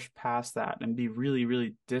push past that and be really,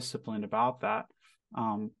 really disciplined about that.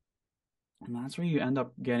 Um, and that's where you end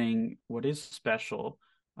up getting what is special.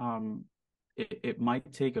 Um, it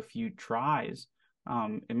might take a few tries.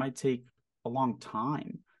 It might take a long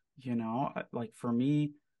time, you know, like for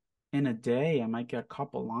me, in a day, I might get a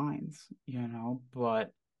couple lines, you know,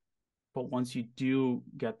 but once you do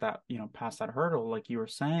get that, you know, past that hurdle, like you were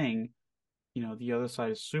saying, you know, the other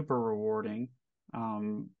side is super rewarding.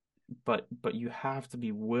 Um, but you have to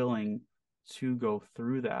be willing to go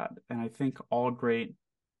through that. And I think all great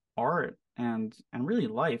art and really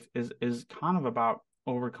life is kind of about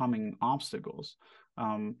overcoming obstacles.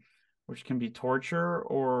 Which can be torture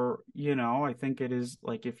or, you know, I think it is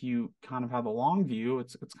like if you kind of have a long view,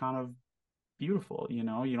 it's kind of beautiful, you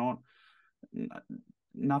know, you don't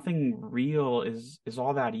nothing real is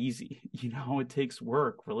all that easy. You know, it takes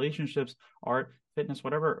work, relationships, art, fitness,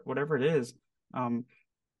 whatever it is. Um,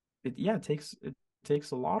 it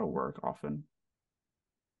takes a lot of work often.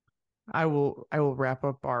 I will wrap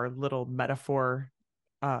up our little metaphor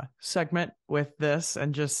segment with this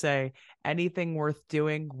and just say anything worth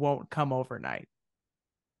doing won't come overnight.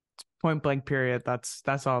 Point blank period.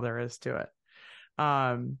 That's all there is to it.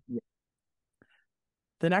 Yeah.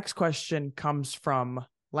 The next question comes from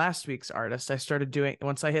last week's artist. I started doing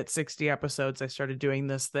once I hit 60 episodes, I started doing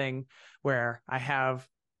this thing where I have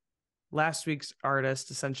last week's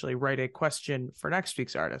artist essentially write a question for next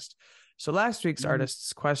week's artist. So last week's Mm.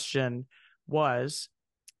 artist's question was,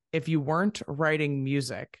 if you weren't writing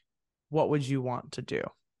music, what would you want to do?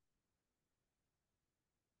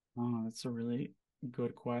 Oh, that's a really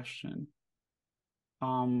good question.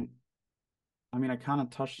 Um, I mean, I kind of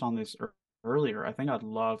touched on this earlier. I think I'd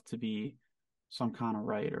love to be some kind of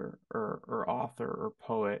writer or author or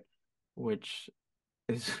poet, which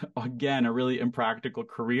is again a really impractical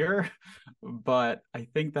career, but I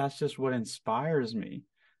think that's just what inspires me.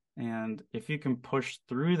 And if you can push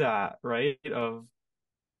through that, right, of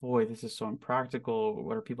boy, this is so impractical.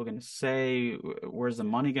 What are people going to say? Where's the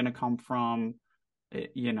money going to come from?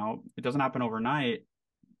 You know, it doesn't happen overnight,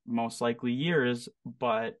 most likely years,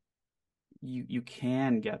 but you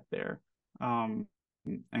can get there. Um,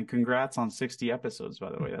 and congrats on 60 episodes, by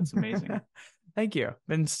the way. That's amazing. Thank you.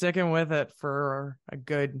 Been sticking with it for a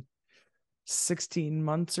good 16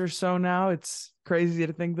 months or so now. It's crazy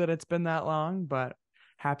to think that it's been that long, but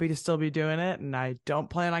happy to still be doing it. And I don't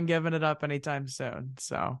plan on giving it up anytime soon.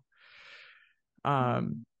 So,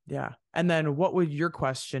 yeah. And then what would your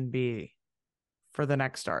question be for the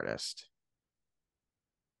next artist?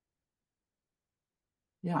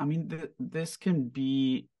 Yeah, I mean, this can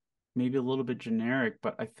be maybe a little bit generic,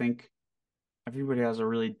 but I think everybody has a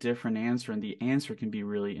really different answer, and the answer can be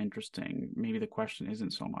really interesting. Maybe the question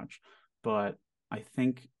isn't so much, but I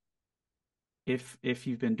think if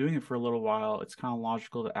you've been doing it for a little while, it's kind of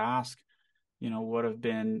logical to ask, you know, what have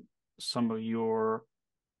been some of your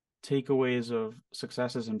takeaways of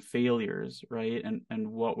successes and failures, right?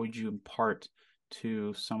 And what would you impart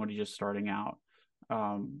to somebody just starting out?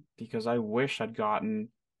 Because I wish I'd gotten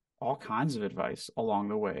all kinds of advice along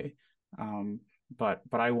the way. But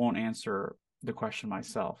I won't answer the question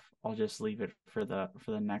myself. I'll just leave it for the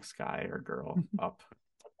next guy or girl up to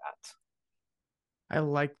that. I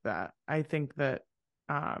like that.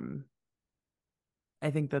 Um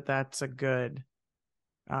I think that that's a good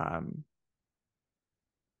um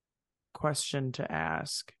question to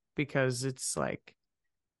ask because it's like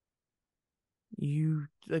you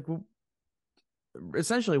like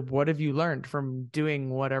essentially what have you learned from doing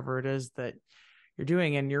whatever it is that you're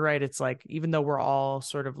doing. And you're right, it's like even though we're all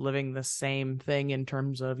sort of living the same thing in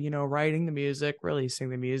terms of, writing the music,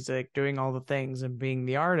 releasing the music, doing all the things and being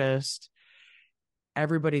the artist,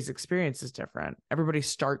 everybody's experience is different. Everybody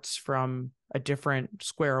starts from a different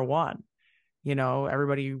square one.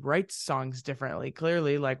 Everybody writes songs differently.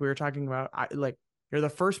 Clearly, like we were talking about, you're the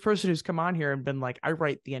first person who's come on here and been like, I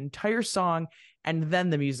write the entire song and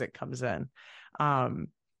then the music comes in. um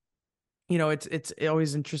it's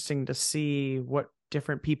always interesting to see what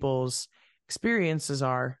different people's experiences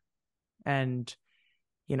are. And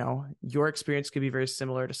your experience could be very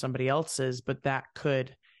similar to somebody else's, but that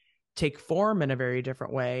could take form in a very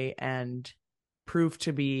different way and prove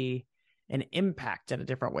to be an impact in a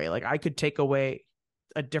different way. Like I could take away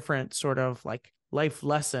a different sort of like life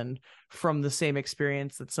lesson from the same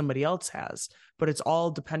experience that somebody else has, but it's all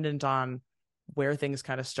dependent on where things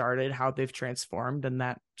kind of started, how they've transformed, and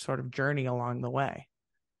that sort of journey along the way.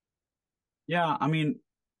 Yeah, I mean,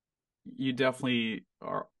 you definitely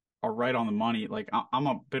are right on the money. Like I'm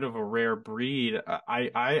a bit of a rare breed.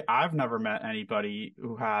 I've never met anybody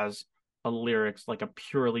who has a lyrics like a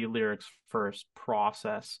purely lyrics first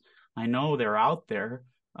process. I know they're out there.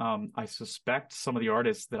 I suspect some of the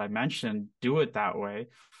artists that I mentioned do it that way.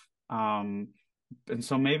 Um, and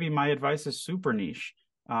so maybe my advice is super niche.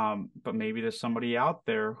 But maybe there's somebody out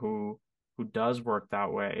there who does work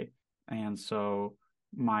that way. And so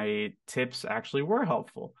my tips actually were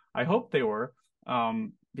helpful. I hope they were.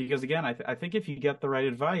 Because again, I think if you get the right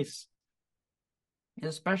advice,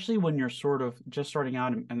 especially when you're sort of just starting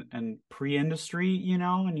out and pre-industry,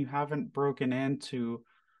 and you haven't broken into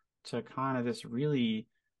to kind of this really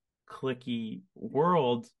clicky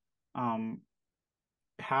world, um,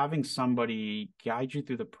 having somebody guide you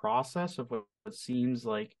through the process of what seems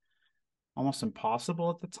like almost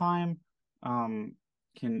impossible at the time, um,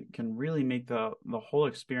 can really make the whole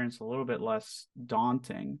experience a little bit less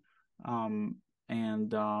daunting. Um,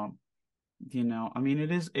 and I mean,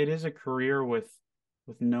 it is a career with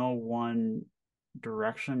no one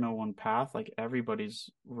direction, no one path. Like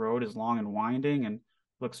everybody's road is long and winding and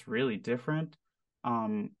looks really different.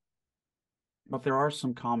 Um, but there are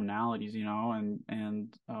some commonalities,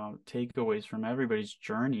 and takeaways from everybody's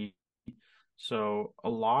journey. So a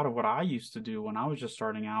lot of what I used to do when I was just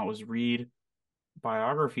starting out was read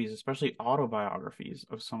biographies, especially autobiographies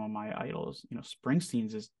of some of my idols.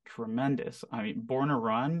 Springsteen's is tremendous. I mean, Born to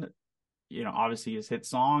Run, obviously his hit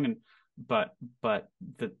song, and but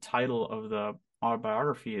the title of the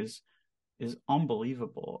autobiography is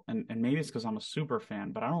unbelievable. And maybe it's because I'm a super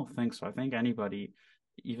fan, but I don't think so. I think anybody,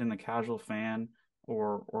 even the casual fan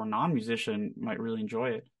or non-musician, might really enjoy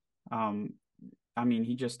it. Um, I mean,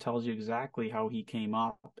 he just tells you exactly how he came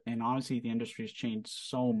up, and obviously the industry has changed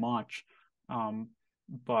so much. Um,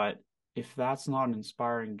 but if that's not an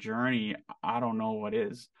inspiring journey, I don't know what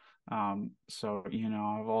is. So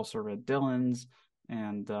I've also read Dylan's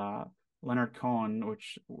and Leonard Cohen,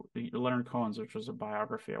 Leonard Cohen's, which was a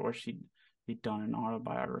biography. I wish he'd done an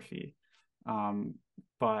autobiography. Um,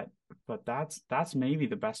 but that's maybe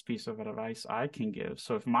the best piece of advice I can give.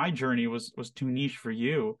 So if my journey was too niche for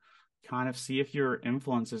you, kind of see if your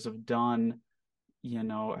influences have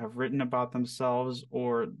written about themselves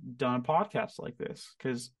or done a podcast like this.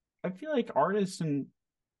 Because I feel like artists and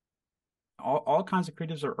all kinds of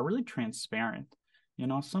creatives are really transparent.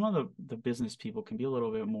 Some of the business people can be a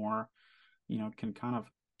little bit more, can kind of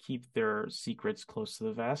keep their secrets close to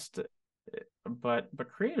the vest. But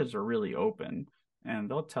creatives are really open and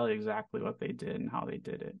they'll tell you exactly what they did and how they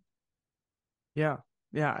did it. Yeah.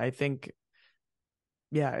 Yeah. I think,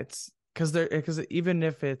 yeah, it's because even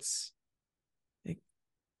if it's,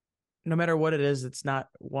 no matter what it is, it's not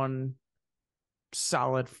one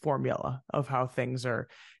solid formula of how things are.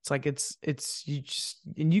 It's like it's you just,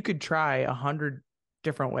 and you could try 100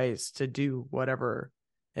 different ways to do whatever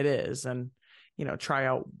it is, and try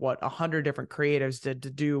out what 100 different creatives did to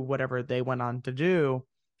do whatever they went on to do.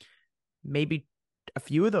 Maybe a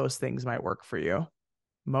few of those things might work for you.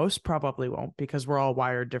 Most probably won't, because we're all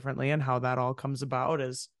wired differently, and how that all comes about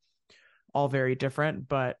is all very different.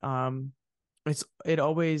 But it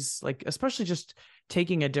always, like, especially just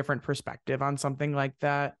taking a different perspective on something like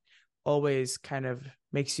that always kind of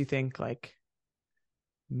makes you think, like,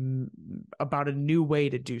 about a new way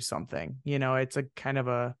to do something. It's a kind of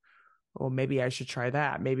a, well, maybe I should try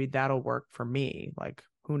that, maybe that'll work for me, like,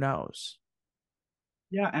 who knows.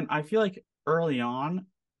 Yeah, and I feel like early on,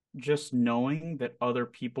 just knowing that other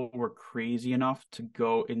people were crazy enough to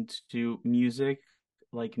go into music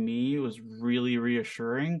like me was really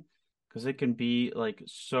reassuring because it can be like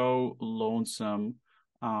so lonesome.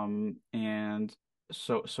 And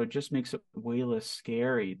so it just makes it way less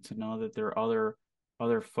scary to know that there are other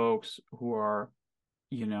other folks who are,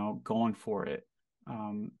 going for it,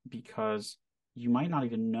 because you might not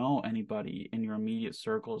even know anybody in your immediate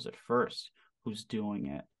circles at first who's doing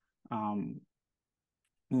it, um,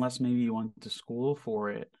 unless maybe you went to school for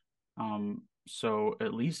it. So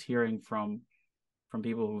at least hearing from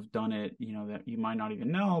people who've done it, that you might not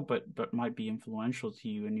even know, but might be influential to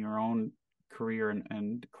you in your own career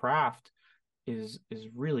and craft is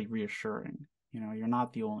really reassuring. You're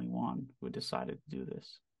not the only one who decided to do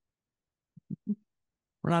this.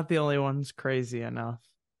 We're not the only ones crazy enough.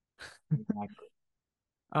 Exactly.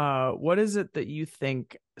 What is it that you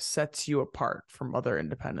think sets you apart from other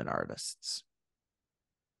independent artists?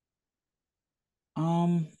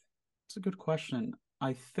 It's a good question.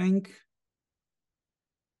 I think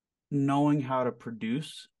knowing how to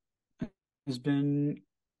produce has been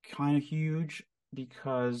kind of huge,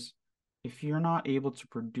 because if you're not able to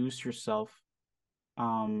produce yourself,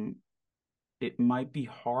 um, it might be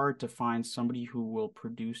hard to find somebody who will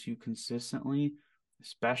produce you consistently,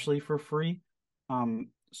 especially for free.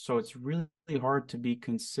 So it's really hard to be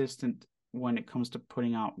consistent when it comes to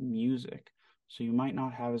putting out music. So you might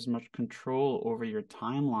not have as much control over your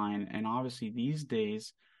timeline. And obviously these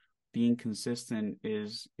days, being consistent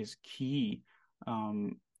is key.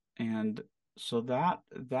 And so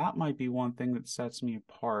that might be one thing that sets me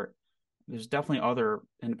apart. There's definitely other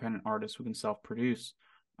independent artists who can self-produce.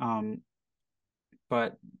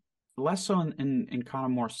 But less so in kind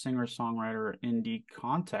of more singer-songwriter indie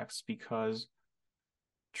context, because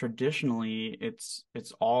traditionally it's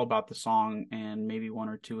all about the song and maybe one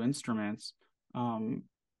or two instruments, um,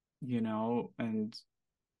 and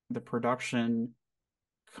the production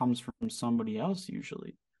comes from somebody else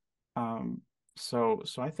usually. Um, so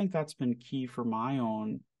I think that's been key for my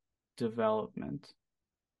own development.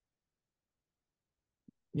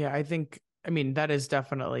 Yeah, I mean, that is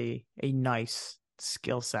definitely a nice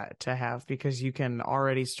skill set to have because you can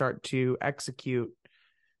already start to execute.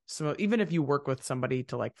 So even if you work with somebody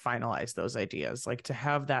to like finalize those ideas, like to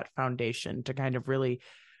have that foundation to kind of really,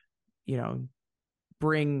 you know,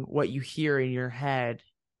 bring what you hear in your head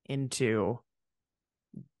into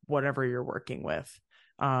whatever you're working with,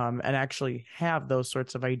 and actually have those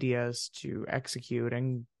sorts of ideas to execute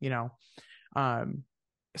and, um,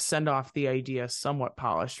 send off the idea somewhat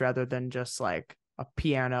polished rather than just like a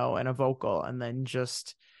piano and a vocal and then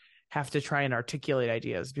just have to try and articulate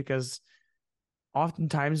ideas because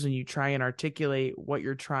oftentimes when you try and articulate what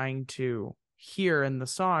you're trying to hear in the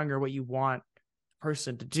song or what you want a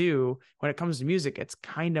person to do when it comes to music, it's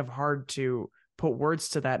kind of hard to put words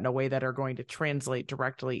to that in a way that are going to translate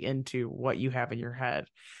directly into what you have in your head.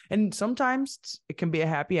 And sometimes it can be a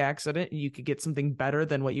happy accident and you could get something better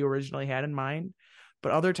than what you originally had in mind.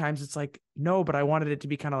 But other times it's like, no, but I wanted it to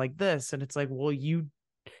be kind of like this. And it's like, well, you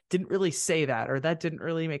didn't really say that, or that didn't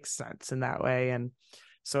really make sense in that way. And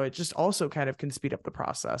so it just also kind of can speed up the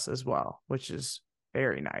process as well, which is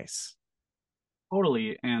very nice.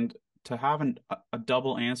 Totally. And to have a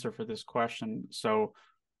double answer for this question. So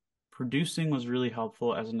producing was really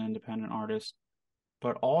helpful as an independent artist,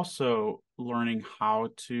 but also learning how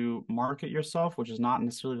to market yourself, which is not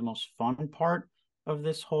necessarily the most fun part of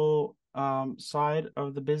this whole side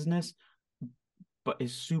of the business, but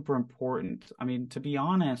is super important. I mean, to be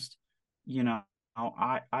honest, you know,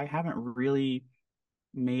 I haven't really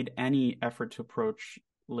made any effort to approach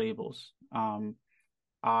labels.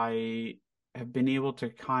 I have been able to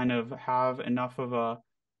kind of have enough of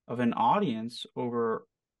an audience over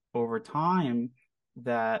time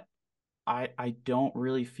that I don't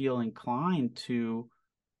really feel inclined to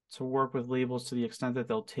work with labels to the extent that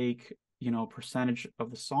they'll take, a percentage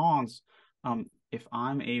of the songs, if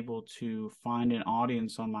I'm able to find an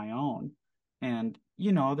audience on my own. And,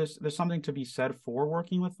 there's something to be said for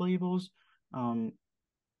working with labels. Um,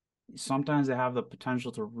 Sometimes they have the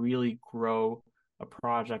potential to really grow a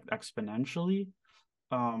project exponentially.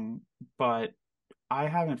 Um, but I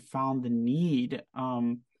haven't found the need.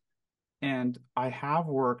 And I have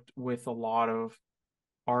worked with a lot of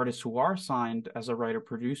artists who are signed as a writer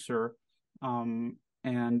producer.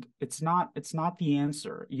 And it's not the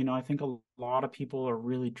answer. I think a lot of people are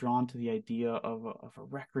really drawn to the idea of a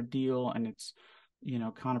record deal, and it's,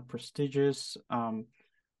 kind of prestigious.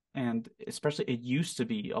 And especially it used to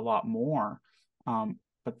be a lot more.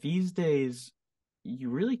 But these days, you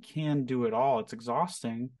really can do it all. It's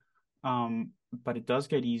exhausting, but it does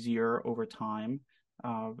get easier over time.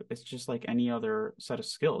 It's just like any other set of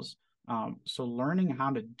skills. So learning how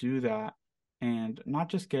to do that and not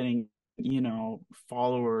just getting,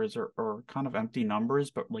 followers or kind of empty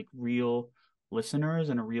numbers, but like real listeners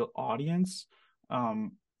and a real audience,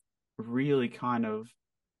 really kind of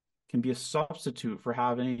can be a substitute for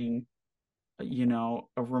having, a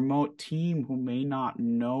remote team who may not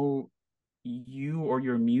know you or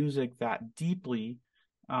your music that deeply,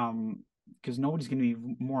 because nobody's going to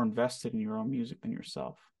be more invested in your own music than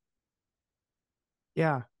yourself.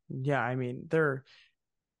 Yeah. Yeah. I mean, there,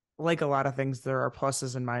 like a lot of things, there are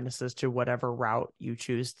pluses and minuses to whatever route you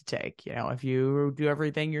choose to take. You know, if you do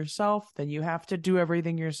everything yourself, then you have to do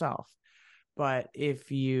everything yourself. But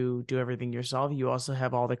if you do everything yourself, you also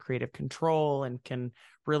have all the creative control and can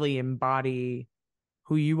really embody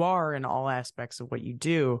who you are in all aspects of what you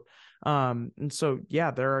do. And so,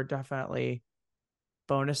 yeah, there are definitely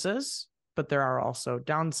bonuses, but there are also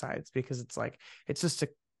downsides because it's like, it's just a,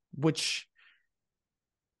 which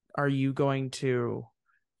are you going to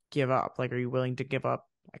give up? Like, are you willing to give up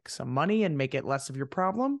like some money and make it less of your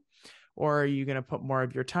problem? Or are you going to put more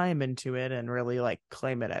of your time into it and really like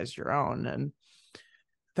claim it as your own? And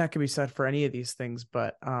that could be said for any of these things,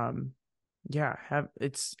 but yeah, have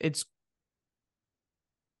it's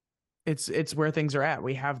where things are at.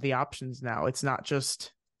 We have the options now. It's not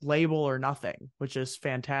just label or nothing, which is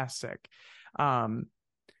fantastic. Um,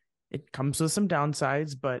 it comes with some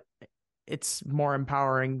downsides, but it's more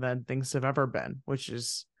empowering than things have ever been, which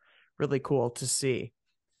is really cool to see.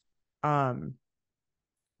 Um,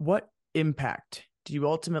 what impact do you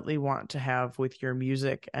ultimately want to have with your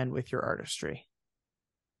music and with your artistry?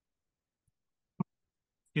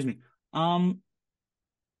 Excuse me. Um,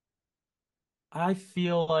 I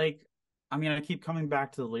feel like, I mean, I keep coming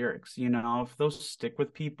back to the lyrics, if those stick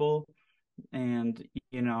with people and,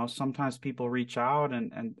 sometimes people reach out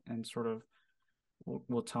and sort of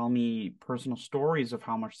will tell me personal stories of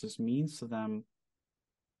how much this means to them.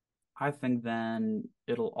 I think then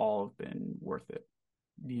it'll all have been worth it.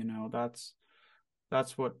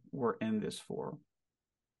 That's what we're in this for.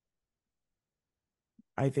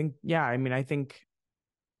 I think, yeah, I mean, I think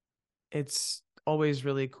it's always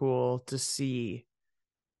really cool to see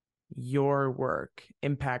your work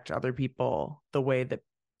impact other people the way that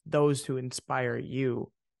those who inspire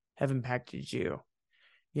you have impacted you.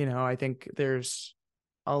 You know, I think there's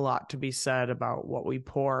a lot to be said about what we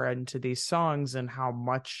pour into these songs and how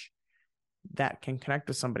much that can connect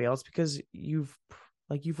with somebody else because you've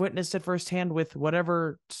witnessed it firsthand with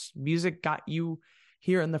whatever music got you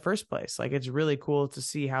here in the first place. Like it's really cool to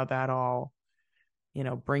see how that all,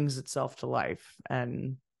 brings itself to life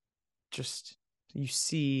and just you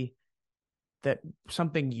see that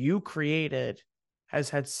something you created has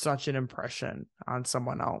had such an impression on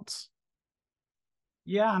someone else.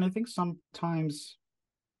 Yeah, and I think sometimes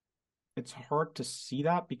it's hard to see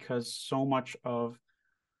that because so much of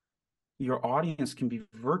your audience can be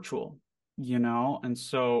virtual, and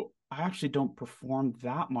so I actually don't perform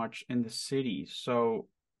that much in the city. So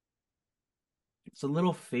it's a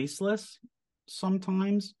little faceless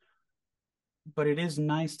sometimes, but it is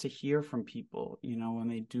nice to hear from people, when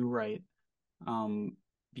they do write, um,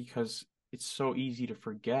 because it's so easy to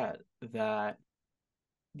forget that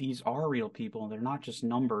these are real people and they're not just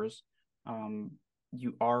numbers. Um,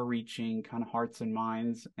 you are reaching kind of hearts and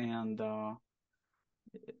minds, and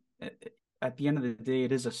at the end of the day,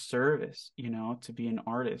 it is a service, to be an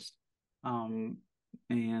artist. Um,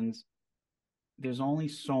 and there's only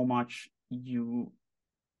so much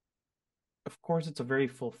of course, it's a very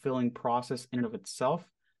fulfilling process in and of itself,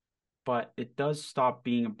 but it does stop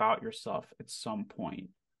being about yourself at some point.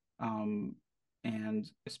 Um, and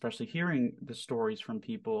especially hearing the stories from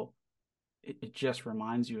people, it just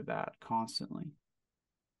reminds you of that constantly.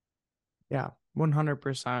 Yeah,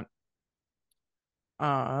 100%.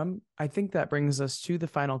 I think that brings us to the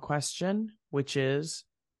final question, which is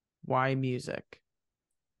why music?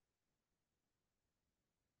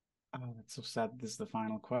 Oh, that's so sad. This is the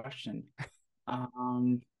final question.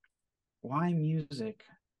 Um, why music?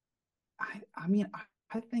 I mean,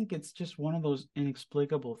 I think it's just one of those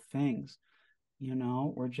inexplicable things.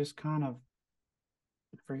 We're just kind of,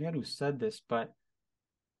 I forget who said this, but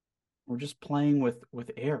we're just playing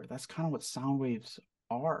with air. That's kind of what sound waves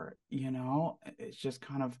are, It's just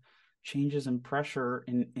kind of changes in pressure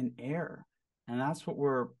in air. And that's what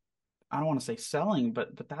we're, I don't want to say selling,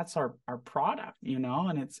 but that's our product,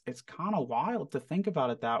 and it's kind of wild to think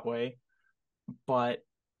about it that way. But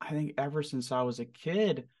I think ever since I was a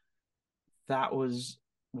kid, that was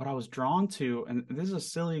what I was drawn to. And this is a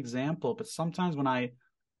silly example, but sometimes when I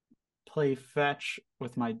play fetch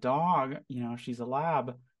with my dog, she's a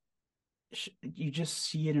lab, you just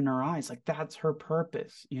see it in her eyes. Like that's her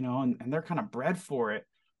purpose, and they're kind of bred for it.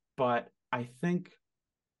 But I think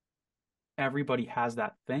everybody has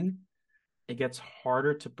that thing. It gets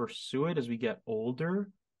harder to pursue it as we get older,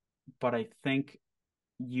 but I think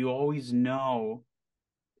you always know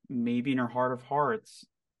maybe in her heart of hearts,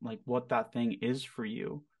 like what that thing is for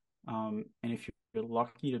you. And if you're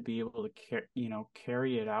lucky to be able to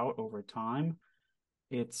carry it out over time,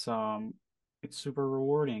 it's it's super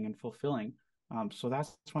rewarding and fulfilling. So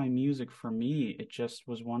that's why music for me, it just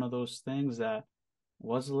was one of those things that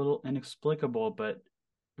was a little inexplicable, but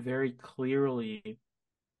very clearly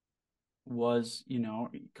was,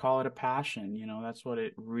 call it a passion, that's what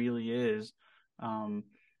it really is. Um,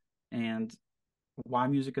 and why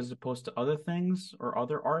music as opposed to other things or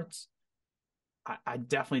other arts, I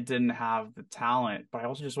definitely didn't have the talent, but I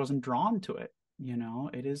also just wasn't drawn to it.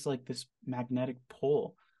 It is like this magnetic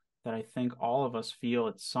pull that I think all of us feel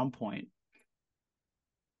at some point.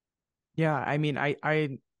 Yeah, I mean, I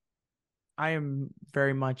am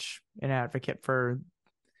very much an advocate for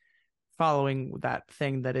following that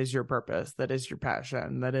thing that is your purpose, that is your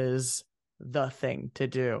passion, that is the thing to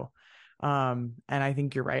do. And I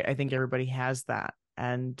think you're right. I think everybody has that.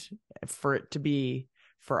 And for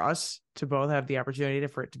us to both have the opportunity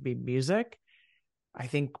for it to be music, I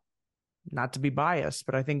think, not to be biased,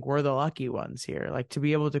 but I think we're the lucky ones here. Like, to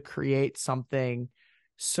be able to create something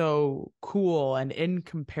so cool and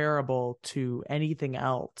incomparable to anything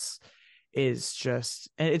else is just,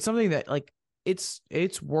 and it's something that, like, it's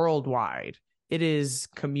worldwide. It is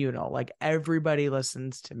communal. Like, everybody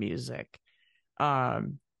listens to music.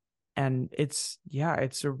 Um and it's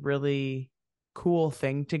a really cool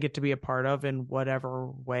thing to get to be a part of in whatever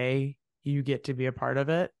way you get to be a part of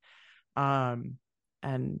it. Um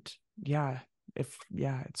and yeah,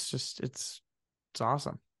 it's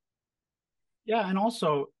awesome. Yeah, and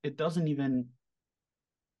also it doesn't even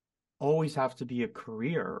always have to be a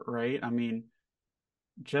career, right? I mean,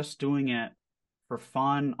 just doing it for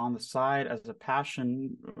fun on the side as a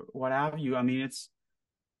passion, what have you. I mean, it's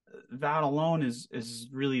that alone is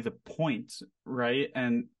really the point, right?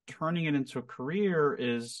 And turning it into a career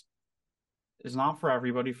is not for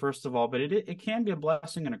everybody, first of all, but it can be a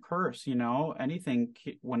blessing and a curse, Anything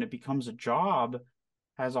when it becomes a job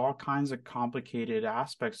has all kinds of complicated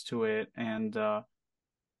aspects to it, and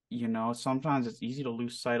sometimes it's easy to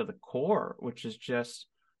lose sight of the core, which is just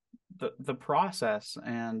the process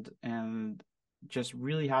and just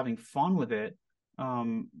really having fun with it.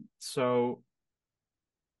 So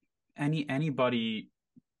anybody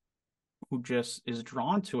who just is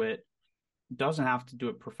drawn to it doesn't have to do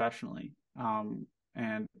it professionally.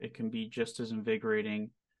 And it can be just as invigorating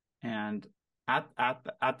and at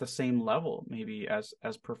the same level maybe as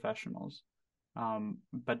professionals.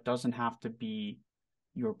 But doesn't have to be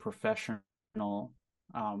your professional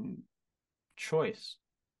choice.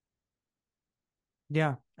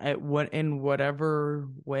 Yeah, in whatever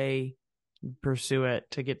way you pursue it,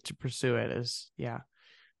 to get to pursue it is, yeah.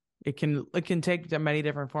 It can take many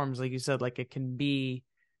different forms, like you said. Like, it can be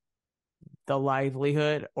the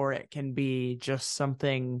livelihood, or it can be just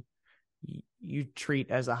something you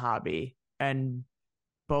treat as a hobby, and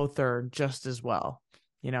both are just as well.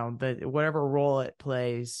 The whatever role it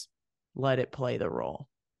plays, let it play the role.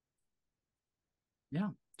 Yeah,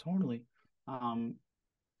 totally. Um,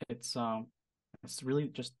 it's really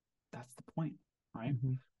just that's the point, right?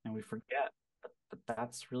 Mm-hmm. And we forget that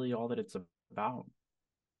that's really all that it's about.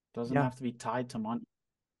 It doesn't Yeah, have to be tied to money.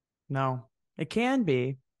 no, it can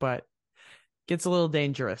be, but gets a little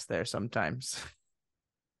dangerous there sometimes.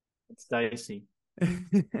 It's dicey.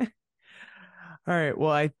 All right.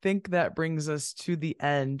 Well, I think that brings us to the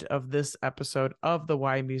end of this episode of the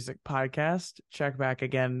Why Music podcast. Check back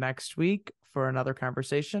again next week for another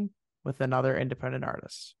conversation with another independent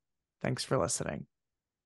artist. Thanks for listening.